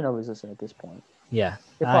 I'm sure nobody's listening at this point. Yeah.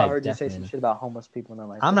 If I heard you say some shit about homeless people,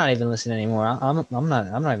 and I'm not even listening anymore. I'm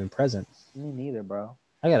not even present. Me neither, bro.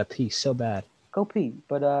 I got to pee so bad. Go pee.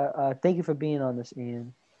 But thank you for being on this,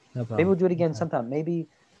 Ian. No problem. Maybe we'll do it again sometime. Maybe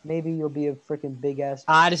you'll be a freaking big ass.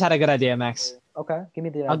 I just had a good idea, Max. Okay, give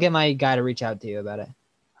me the. I'll get my guy to reach out to you about it.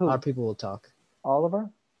 Who? Our people will talk. Oliver?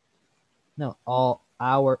 No, all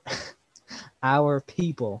our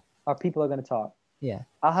people. Our people are gonna talk. Yeah.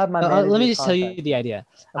 I'll have my. Let me just tell you the idea.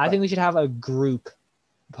 Okay. I think we should have a group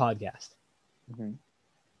podcast. Mm-hmm.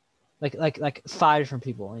 Like 5 different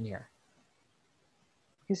people in here.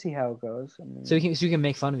 You see how it goes. I mean, so we can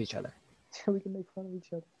make fun of each other. We can make fun of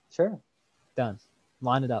each other. Sure. Done.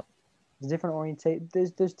 Line it up. There's different orientation.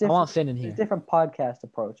 There's different. I want Finn in here. There's different podcast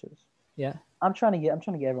approaches. Yeah. I'm trying to get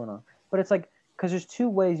everyone on, but it's like because there's 2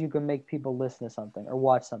 ways you can make people listen to something or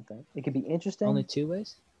watch something. It could be interesting. Only 2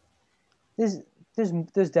 ways. There's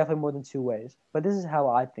definitely more than 2 ways, but this is how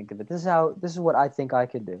I think of it. This is what I think I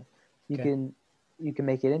could do. You can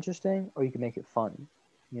make it interesting or you can make it fun.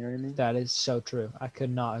 You know what I mean? That is so true. I could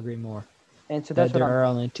not agree more. And so that's there are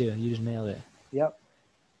only 2. You just nailed it. Yep.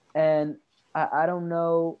 And I don't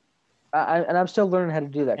know, and I'm still learning how to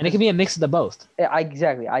do that. And it can be a mix of the both.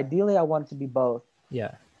 Exactly. Ideally, I want it to be both.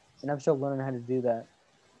 Yeah. and I'm still learning how to do that.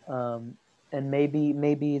 And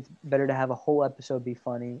maybe it's better to have a whole episode be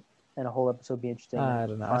funny and a whole episode be interesting. I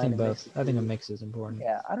don't know. I think both. I think a mix is important.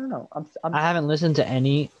 Yeah, I don't know. I haven't listened to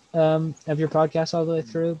any of your podcasts all the way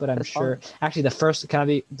through, but I'm That's sure. fine. Actually, the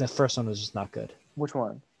first one was just not good. Which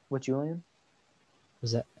one? With Julian?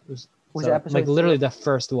 Was that was Was so, it episode like literally 0? the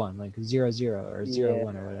first one, like 00 or 01 Yeah. or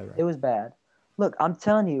whatever? It was bad. Look, I'm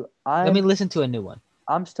telling you, Let me listen to a new one.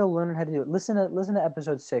 I'm still learning how to do it. Listen to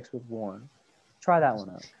episode 6 with Warren. Try that one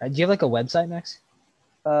out. Do you have like a website, Max?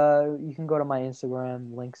 You can go to my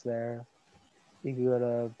Instagram, links there. You can go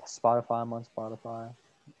to Spotify. I'm on Spotify.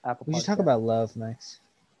 Apple. We should talk Podcast. about love, Max.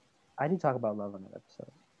 I do talk about love on that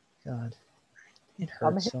episode. God, it I'm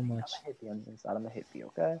a hurts so much. I'm a hippie on the inside. I'm a hippie.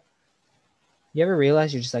 Okay. You ever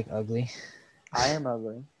realize you're just like ugly? I am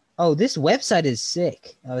ugly. Oh, this website is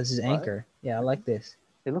sick. Oh, this is What? Anchor. Yeah, I like this.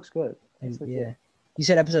 It looks good. It's legit. Yeah. You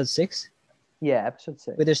said episode 6? Yeah, episode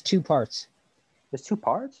 6. But there's 2 parts. There's 2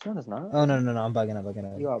 parts? No, there's not. Oh no, I'm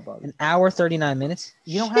bugging. You are bugging. An hour 39 minutes.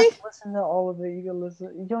 You don't have to listen to all of it. You can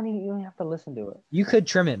listen. You don't have to listen to it. You could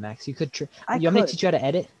trim it, Max. You could trim. I You want me to could. teach you how to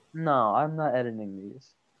edit? No, I'm not editing these.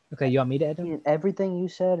 Okay, you want me to edit them? And everything you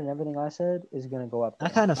said and everything I said is gonna go up. I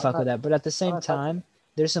there. kind of I'm fuck not- with that, but at the same not touching time,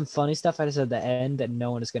 there's some funny stuff I just said at the end that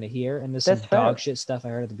no one is gonna hear, and there's some That's fair. dog shit stuff I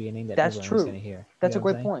heard at the beginning that That's everyone is true. gonna hear. You That's a know what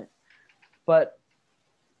I'm great saying? point. But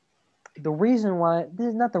the reason why this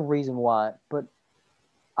is not the reason why, but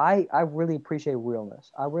I really appreciate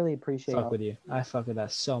realness. I really appreciate. Fuck with you. I fuck with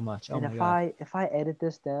that so much. Oh and my if god. if I edit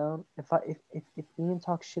this down, if Ian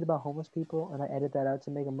talks shit about homeless people and I edit that out to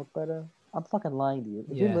make him look better, I'm fucking lying to you.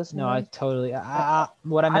 If you Yeah. listen, No, to I me, totally.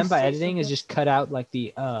 What I meant by say editing is something- just cut out like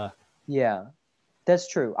the yeah, that's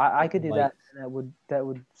true. I could do Like- that. And that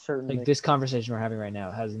would certainly. like this conversation we're having right now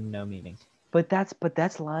has no meaning. But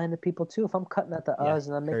that's lying to people too. If I'm cutting out the Yeah, uhs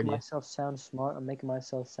and I'm heard making you. myself sound smart, I'm making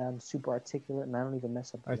myself sound super articulate, and I don't even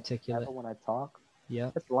mess up the Articulate. grammar when I talk.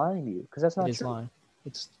 Yeah. That's lying to you because that's It not is true. lying.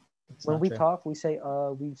 It's When not we true. talk, we say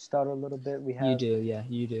we stutter a little bit. We You have do, yeah,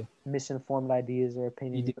 you do. misinformed ideas or You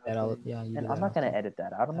opinions. do or that all. things. Yeah, you do And that I'm not gonna all the edit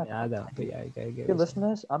that out. I'm not. time. I Gonna don't, but yeah, you gotta get. If you're listening to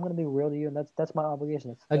this, I'm gonna be real to you, and that's my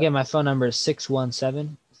obligation. Again, my phone number is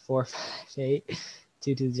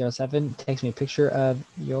 617-458-2207. Text me a picture of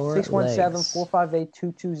your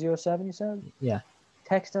 617-458-2207. You said. Yeah.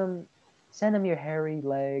 Text them. Send them your hairy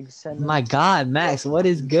legs. Send them. My God, Max, what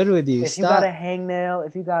is good with you? If you got Stop. a hangnail,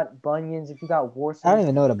 if you got bunions, if you got warts, I don't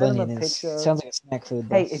even know what a send them bunion is. picture. Sounds like a snack food.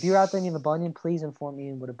 Though. Hey, if you're out there and you have a bunion, please inform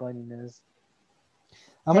Ian what a bunion is.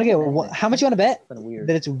 I'm gonna get text me. one. How much you want to bet It's been weird.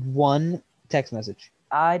 that it's one text message?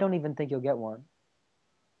 I don't even think you'll get one.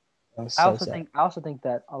 Oh, I so also sad. think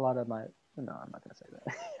that a lot of my. No, I'm not gonna say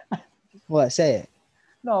that. What? Say it.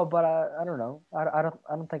 No, but I don't know. I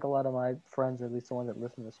don't think a lot of my friends, or at least the ones that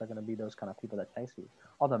listen to this, are gonna be those kind of people that text you.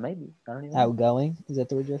 Although maybe I don't even. know. Outgoing? Is that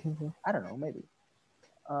the word you're looking for? I don't know. Maybe.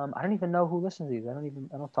 I don't even know who listens to these. I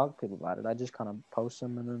don't talk to people about it. I just kind of post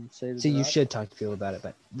them and then say. So you should talk to people about it,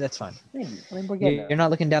 but that's fine. Maybe. I mean, we're getting You're there.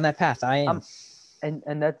 not looking down that path. I am.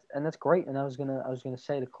 And that's great. And I was gonna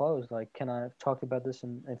say to close, like, can I talk about this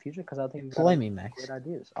in future? Because I think you've got Employ me, Max. great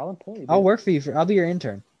ideas. I'll employ you. I'll dude. work for you. I'll be your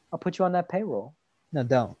intern. I'll put you on that payroll. No,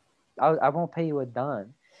 don't. I won't pay you a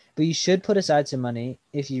dime. But you should put aside some money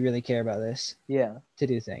if you really care about this Yeah. to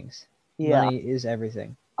do things. Yeah. Money is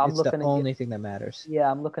everything. I'm It's looking the to only thing that matters. get. Yeah,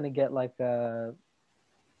 I'm looking to get like a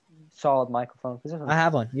solid microphone. 'Cause this one's I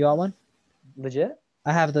have one. You want one? legit.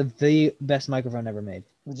 I have the best microphone ever made.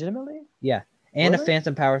 Legitimately. And a Really?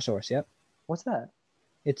 phantom power source. Yep. What's that?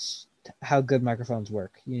 It's how good microphones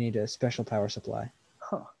work. You need a special power supply.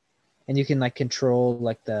 Huh. And you can like control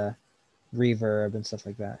like the reverb and stuff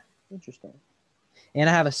like that. Interesting. And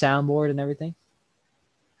I have a soundboard and everything.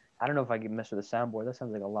 I don't know if I can mess with the soundboard. That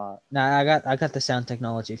sounds like a lot. Now I got the sound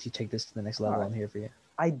technology. If you take this to the next level, Alright. I'm here for you.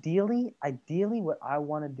 Ideally, what I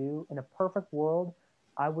want to do in a perfect world,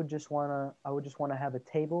 I would just wanna have a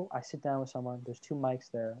table. I sit down with someone. There's 2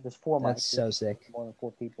 mics there. There's 4 mics. That's so There's sick. more than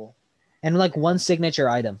 4 people. And like one signature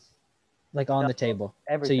item, like on No, the table,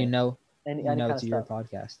 Everything. so you know any you know kind it's of your stuff.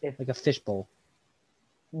 podcast, If- like a fishbowl.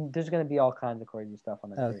 There's gonna be all kinds of crazy stuff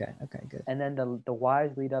on that table. Okay, okay, good. And then the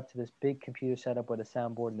wires lead up to this big computer setup with a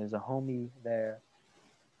soundboard, and there's a homie there.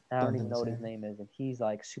 And I don't even know what his name is, and he's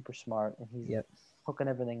like super smart, and he's Yep. hooking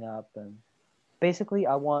everything up. And basically,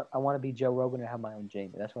 I want to be Joe Rogan and have my own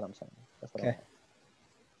Jamie. That's what I'm saying. That's what I Okay. want.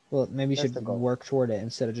 Well, maybe you That's should the goal. work toward it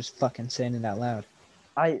instead of just fucking saying it out loud.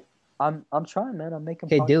 I'm trying, man. I'm making.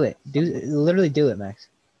 Okay, do podcasts. it. Literally do it, Max.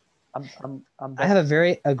 I'm I have a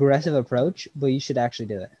very aggressive approach, but you should actually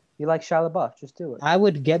do it. You like Shia LaBeouf? Just do it. I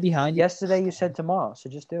would get behind you. Yesterday you said tomorrow, so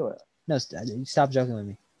just do it. No, stop joking with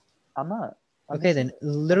me. I'm not. Okay, then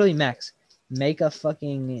literally, Max, make a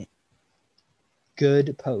fucking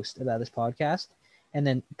good post about this podcast, and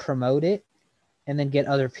then promote it, and then get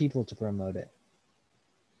other people to promote it.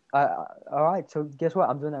 All right. So guess what?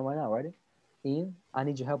 I'm doing that right now. Ready? Ian, I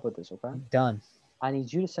need your help with this. Okay. Done. I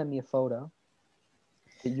need you to send me a photo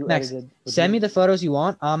that you Max, edited. send me the photos you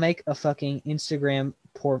want. I'll make a fucking Instagram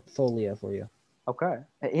portfolio for you. Okay.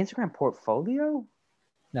 An Instagram portfolio?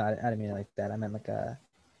 No, I didn't mean it like that. I meant like a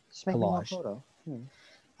Just make me one collage. photo.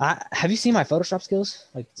 Have you seen my Photoshop skills?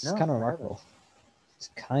 Like, it's No, kind of I remarkable. It's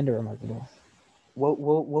kind of remarkable. What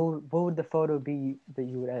would the photo be that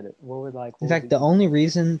you would edit? What would like? In fact, the only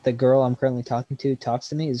reason the girl I'm currently talking to talks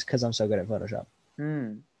to me is because I'm so good at Photoshop.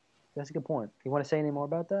 That's a good point. You want to say any more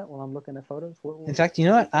about that while I'm looking at photos? In fact, you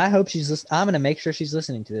know what? I hope she's listening. I'm going to make sure she's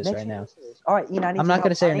listening to this right now. All right, Ian, I need I'm not going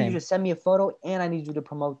to say her name. I need you to send me a photo, and I need you to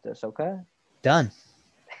promote this, okay? Done.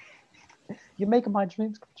 You're making my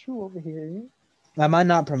dreams come true over here, Ian. I might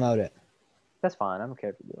not promote it. That's fine. I don't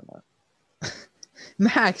care if you're doing that.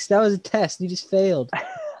 Max, that was a test. You just failed.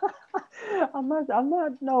 I'm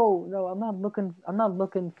not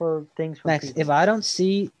looking for things from Max, people. if I don't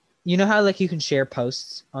see, you know how like you can share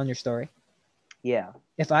posts on your story? Yeah.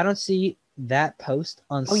 If I don't see that post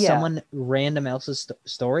on someone random else's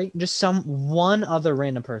story, just one other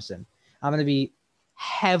random person, I'm going to be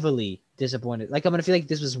heavily disappointed. Like I'm going to feel like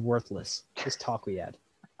this was worthless, this talk we had.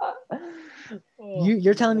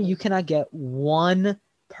 You're telling me you cannot get one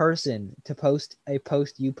person to post a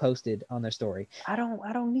post you posted on their story? I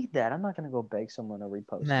don't need that. I'm not going to go beg someone to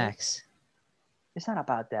repost Max. it. It's not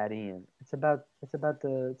about that, Ian. It's about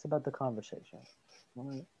the conversation.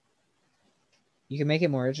 Right? You can make it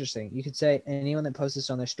more interesting. You could say anyone that posts this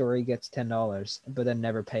on their story gets $10, but then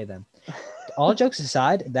never pay them. All jokes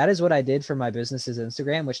aside, that is what I did for my business's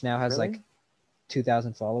Instagram, which now has like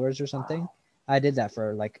 2,000 followers or something. Wow. I did that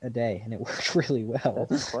for like a day, and it worked really well.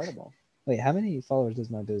 That's incredible. Wait, how many followers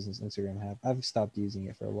does my business Instagram have? I've stopped using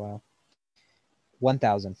it for a while.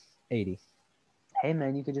 1,080. Hey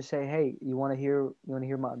man, you could just say, "Hey, you want to hear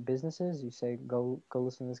my businesses?" You say, "Go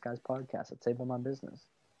listen to this guy's podcast. It's about my business."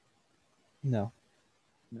 No.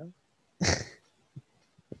 Maybe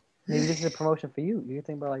this is a promotion for you. You can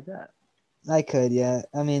think about it like that. I could, yeah.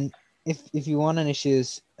 I mean, if you want any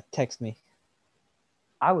shoes, text me.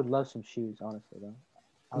 I would love some shoes, honestly, though.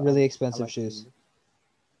 Really expensive shoes.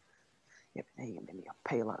 Yeah, but hey, maybe I'll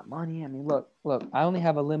pay a lot of money. I mean, look. I only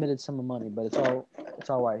have a limited sum of money, but it's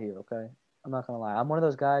all right here, okay? I'm not gonna lie. I'm one of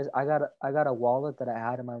those guys. I got a wallet that I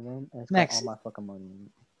had in my room, and it's got all my fucking money in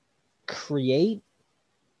it. Create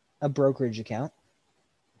a brokerage account.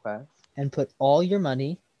 Okay. And put all your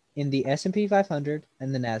money in the S&P 500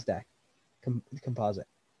 and the NASDAQ composite.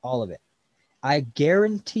 All of it. I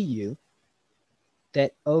guarantee you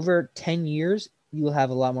that over 10 years, you will have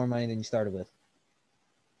a lot more money than you started with.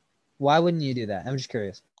 Why wouldn't you do that? I'm just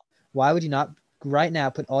curious. Why would you not right now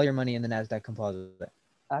put all your money in the NASDAQ composite?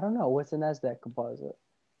 I don't know. What's the NASDAQ composite?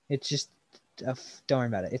 It's just, don't worry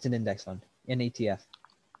about it. It's an index fund, an ETF.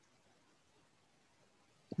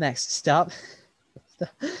 Max, stop.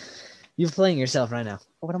 You're playing yourself right now.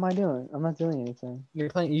 What am I doing? I'm not doing anything. You're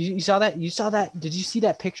playing. You saw that? You saw that? Did you see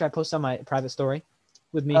that picture I posted on my private story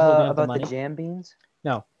with me holding up the money? About the jam beans?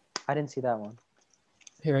 No. I didn't see that one.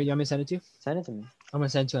 Here, you want me to send it to you? Send it to me. I'm going to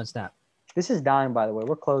send it to you on Snap. This is dying, by the way.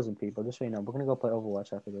 We're closing, people, just so you know. We're going to go play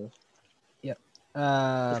Overwatch after this. Yep.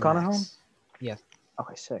 Is Connor home? Yeah.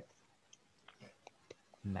 Okay, sick.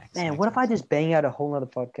 Max. Man, what if I just bang out a whole other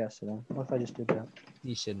podcast today? What if I just did that?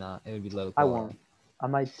 You should not. It would be low quality. I won't. I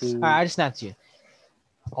might do. All right, I just snapped you.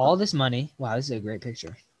 All this money. Wow, this is a great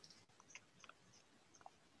picture.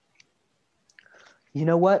 You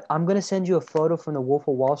know what? I'm going to send you a photo from the Wolf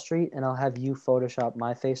of Wall Street, and I'll have you Photoshop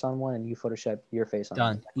my face on one, and you Photoshop your face on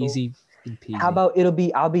one. Done. Cool? Easy peasy. How about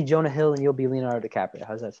I'll be Jonah Hill, and you'll be Leonardo DiCaprio.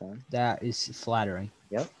 How's that sound? That is flattering.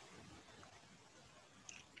 Yep.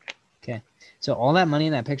 Okay. So all that money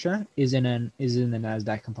in that picture is in the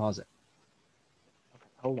NASDAQ composite.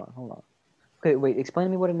 Hold on. Okay, wait. Explain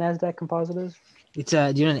to me what a NASDAQ composite is. It's do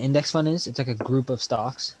you know what an index fund is? It's like a group of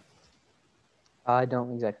stocks. I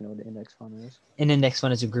don't exactly know what an index fund is. An index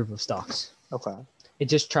fund is a group of stocks. Okay. It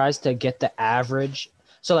just tries to get the average.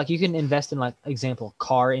 So like you can invest in like example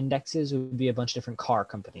car indexes would be a bunch of different car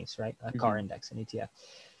companies, right? A car index, an ETF.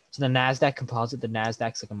 So the NASDAQ composite, the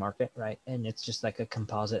NASDAQ's like a market, right? And it's just like a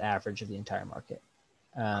composite average of the entire market.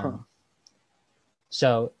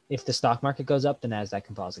 So if the stock market goes up, the NASDAQ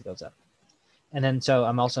composite goes up. And then so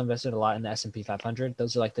I'm also invested a lot in the S&P 500.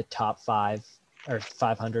 Those are like the top 5 or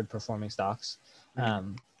 500 performing stocks.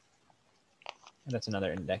 And that's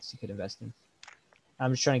another index you could invest in.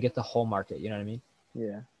 I'm just trying to get the whole market. You know what I mean?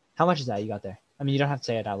 Yeah. How much is that you got there? I mean, you don't have to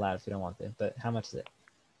say it out loud if you don't want to, but how much is it?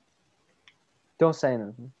 Don't say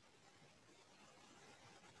anything.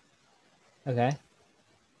 Okay. That's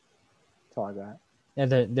all I got.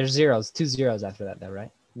 Yeah, there's zeros, 2 zeros after that, though,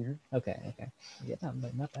 right? Mhm. Okay. Yeah,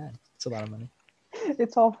 but not bad. It's a lot of money.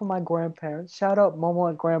 It's all for my grandparents. Shout out Momo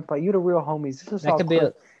and Grandpa. You the real homies. This is That all could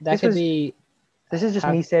be. This is just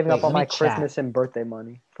me saving up Wait, all let me my chat. Christmas and birthday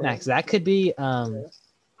money. Max, that could be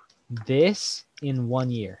this in 1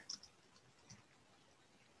 year.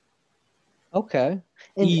 Okay.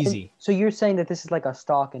 Easy. So you're saying that this is like a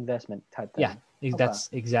stock investment type thing? Yeah, that's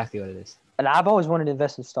exactly what it is. And I've always wanted to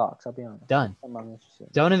invest in stocks. I'll be honest. Done. I'm not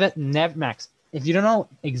interested. Don't invest. Never, Max. If you don't know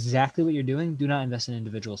exactly what you're doing, do not invest in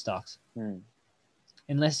individual stocks.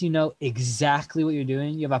 Unless you know exactly what you're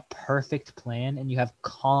doing, you have a perfect plan, and you have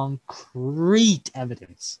concrete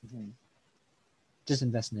evidence. Just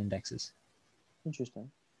invest in indexes. Interesting.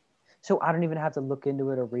 So I don't even have to look into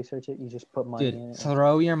it or research it. You just put money in it.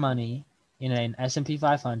 Throw your money in an S&P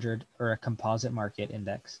 500 or a composite market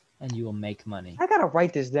index, and you will make money. I gotta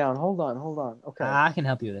write this down. Hold on. Okay. I can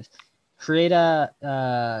help you with this. Create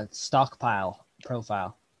a stockpile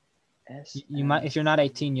profile. You might, if you're not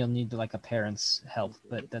 18, you'll need like a parent's help,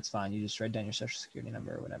 but that's fine. You just write down your social security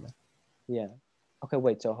number or whatever. Yeah. Okay,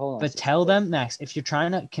 wait. So hold on. But tell them, Max, if you're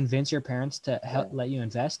trying to convince your parents to help let you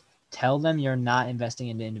invest, tell them you're not investing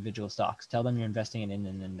into individual stocks. Tell them you're investing in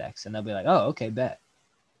an index, and they'll be like, "Oh, okay, bet."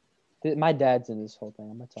 My dad's in this whole thing.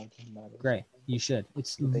 I'm gonna talk to him about it. Great, you should.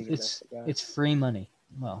 It's free money.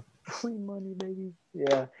 Well, free money, baby.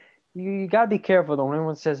 Yeah. You gotta be careful though when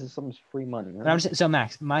anyone says something's free money. Right? But I'm just, so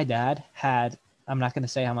Max, my dad had, I'm not going to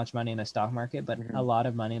say how much money in the stock market, but a lot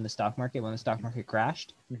of money in the stock market when the stock market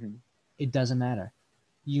crashed. It doesn't matter.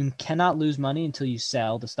 You cannot lose money until you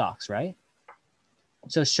sell the stocks, right?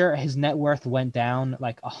 So sure, his net worth went down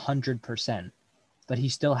like 100%, but he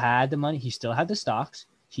still had the money. He still had the stocks.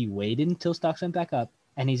 He waited until stocks went back up,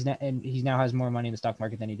 and he now has more money in the stock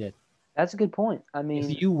market than he did. That's a good point. I mean,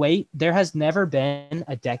 if you wait, there has never been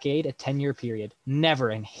a decade, a 10-year period,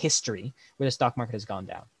 never in history where the stock market has gone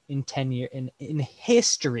down. In 10 years, in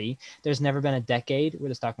history, there's never been a decade where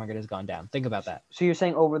the stock market has gone down. Think about that. So you're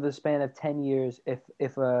saying over the span of 10 years,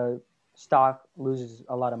 if a stock loses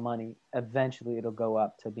a lot of money, eventually it'll go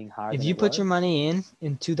up to being higher. If you put your money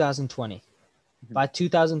in 2020, by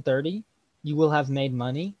 2030, you will have made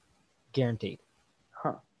money, guaranteed.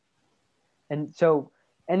 Huh. And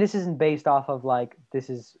this isn't based off of like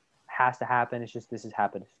has to happen. It's just this has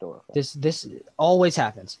happened historically. This always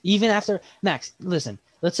happens. Even after Max, listen.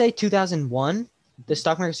 Let's say 2001, the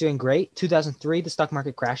stock market's doing great. 2003, the stock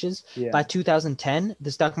market crashes. Yeah. By 2010,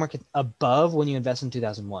 the stock market above when you invest in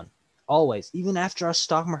 2001. Always, even after a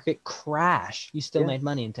stock market crash, you still made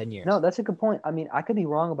money in 10 years. No, that's a good point. I mean, I could be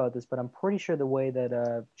wrong about this, but I'm pretty sure the way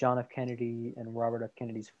that John F. Kennedy and Robert F.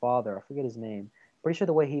 Kennedy's father, I forget his name, pretty sure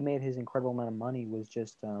the way he made his incredible amount of money was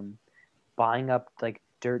just buying up like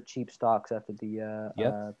dirt cheap stocks after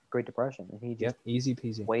the Great Depression, and he just easy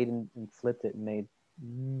peasy waited and flipped it and made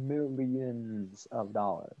millions of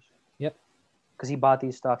dollars. Yep. Because he bought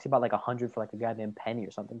these stocks, he bought like 100 for like a goddamn penny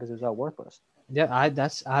or something because it was all worthless. Yeah, I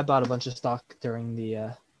bought a bunch of stock during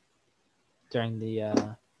the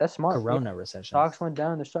that's smart. Corona recession. Stocks went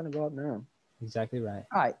down, they're starting to go up now. Exactly right.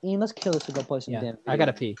 All right, Ian, let's kill this to go play some damn. I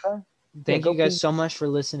gotta pee. Okay? Thank you guys so much for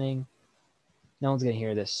listening. No one's gonna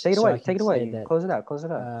hear this. Take it away. Take it away. Close it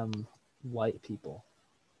out. White people.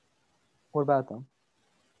 What about them?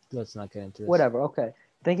 Let's not get into this. Whatever. Okay.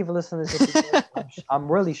 Thank you for listening to this episode. I'm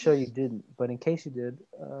really sure you didn't, but in case you did,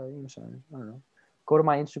 I'm sorry. I don't know. Go to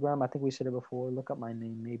my Instagram. I think we said it before. Look up my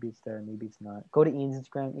name. Maybe it's there. Maybe it's not. Go to Ian's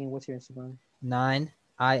Instagram. Ian, what's your Instagram?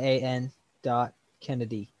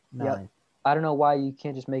 Kennedy. Yep. I don't know why you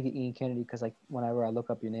can't just make it Ian Kennedy because like whenever I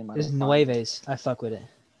look up your name, There's Nueves. I fuck with it.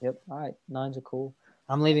 Yep. All right. 9s are cool.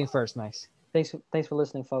 I'm leaving first, Max. Thanks for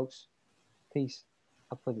listening, folks. Peace.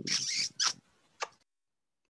 I'll play with you.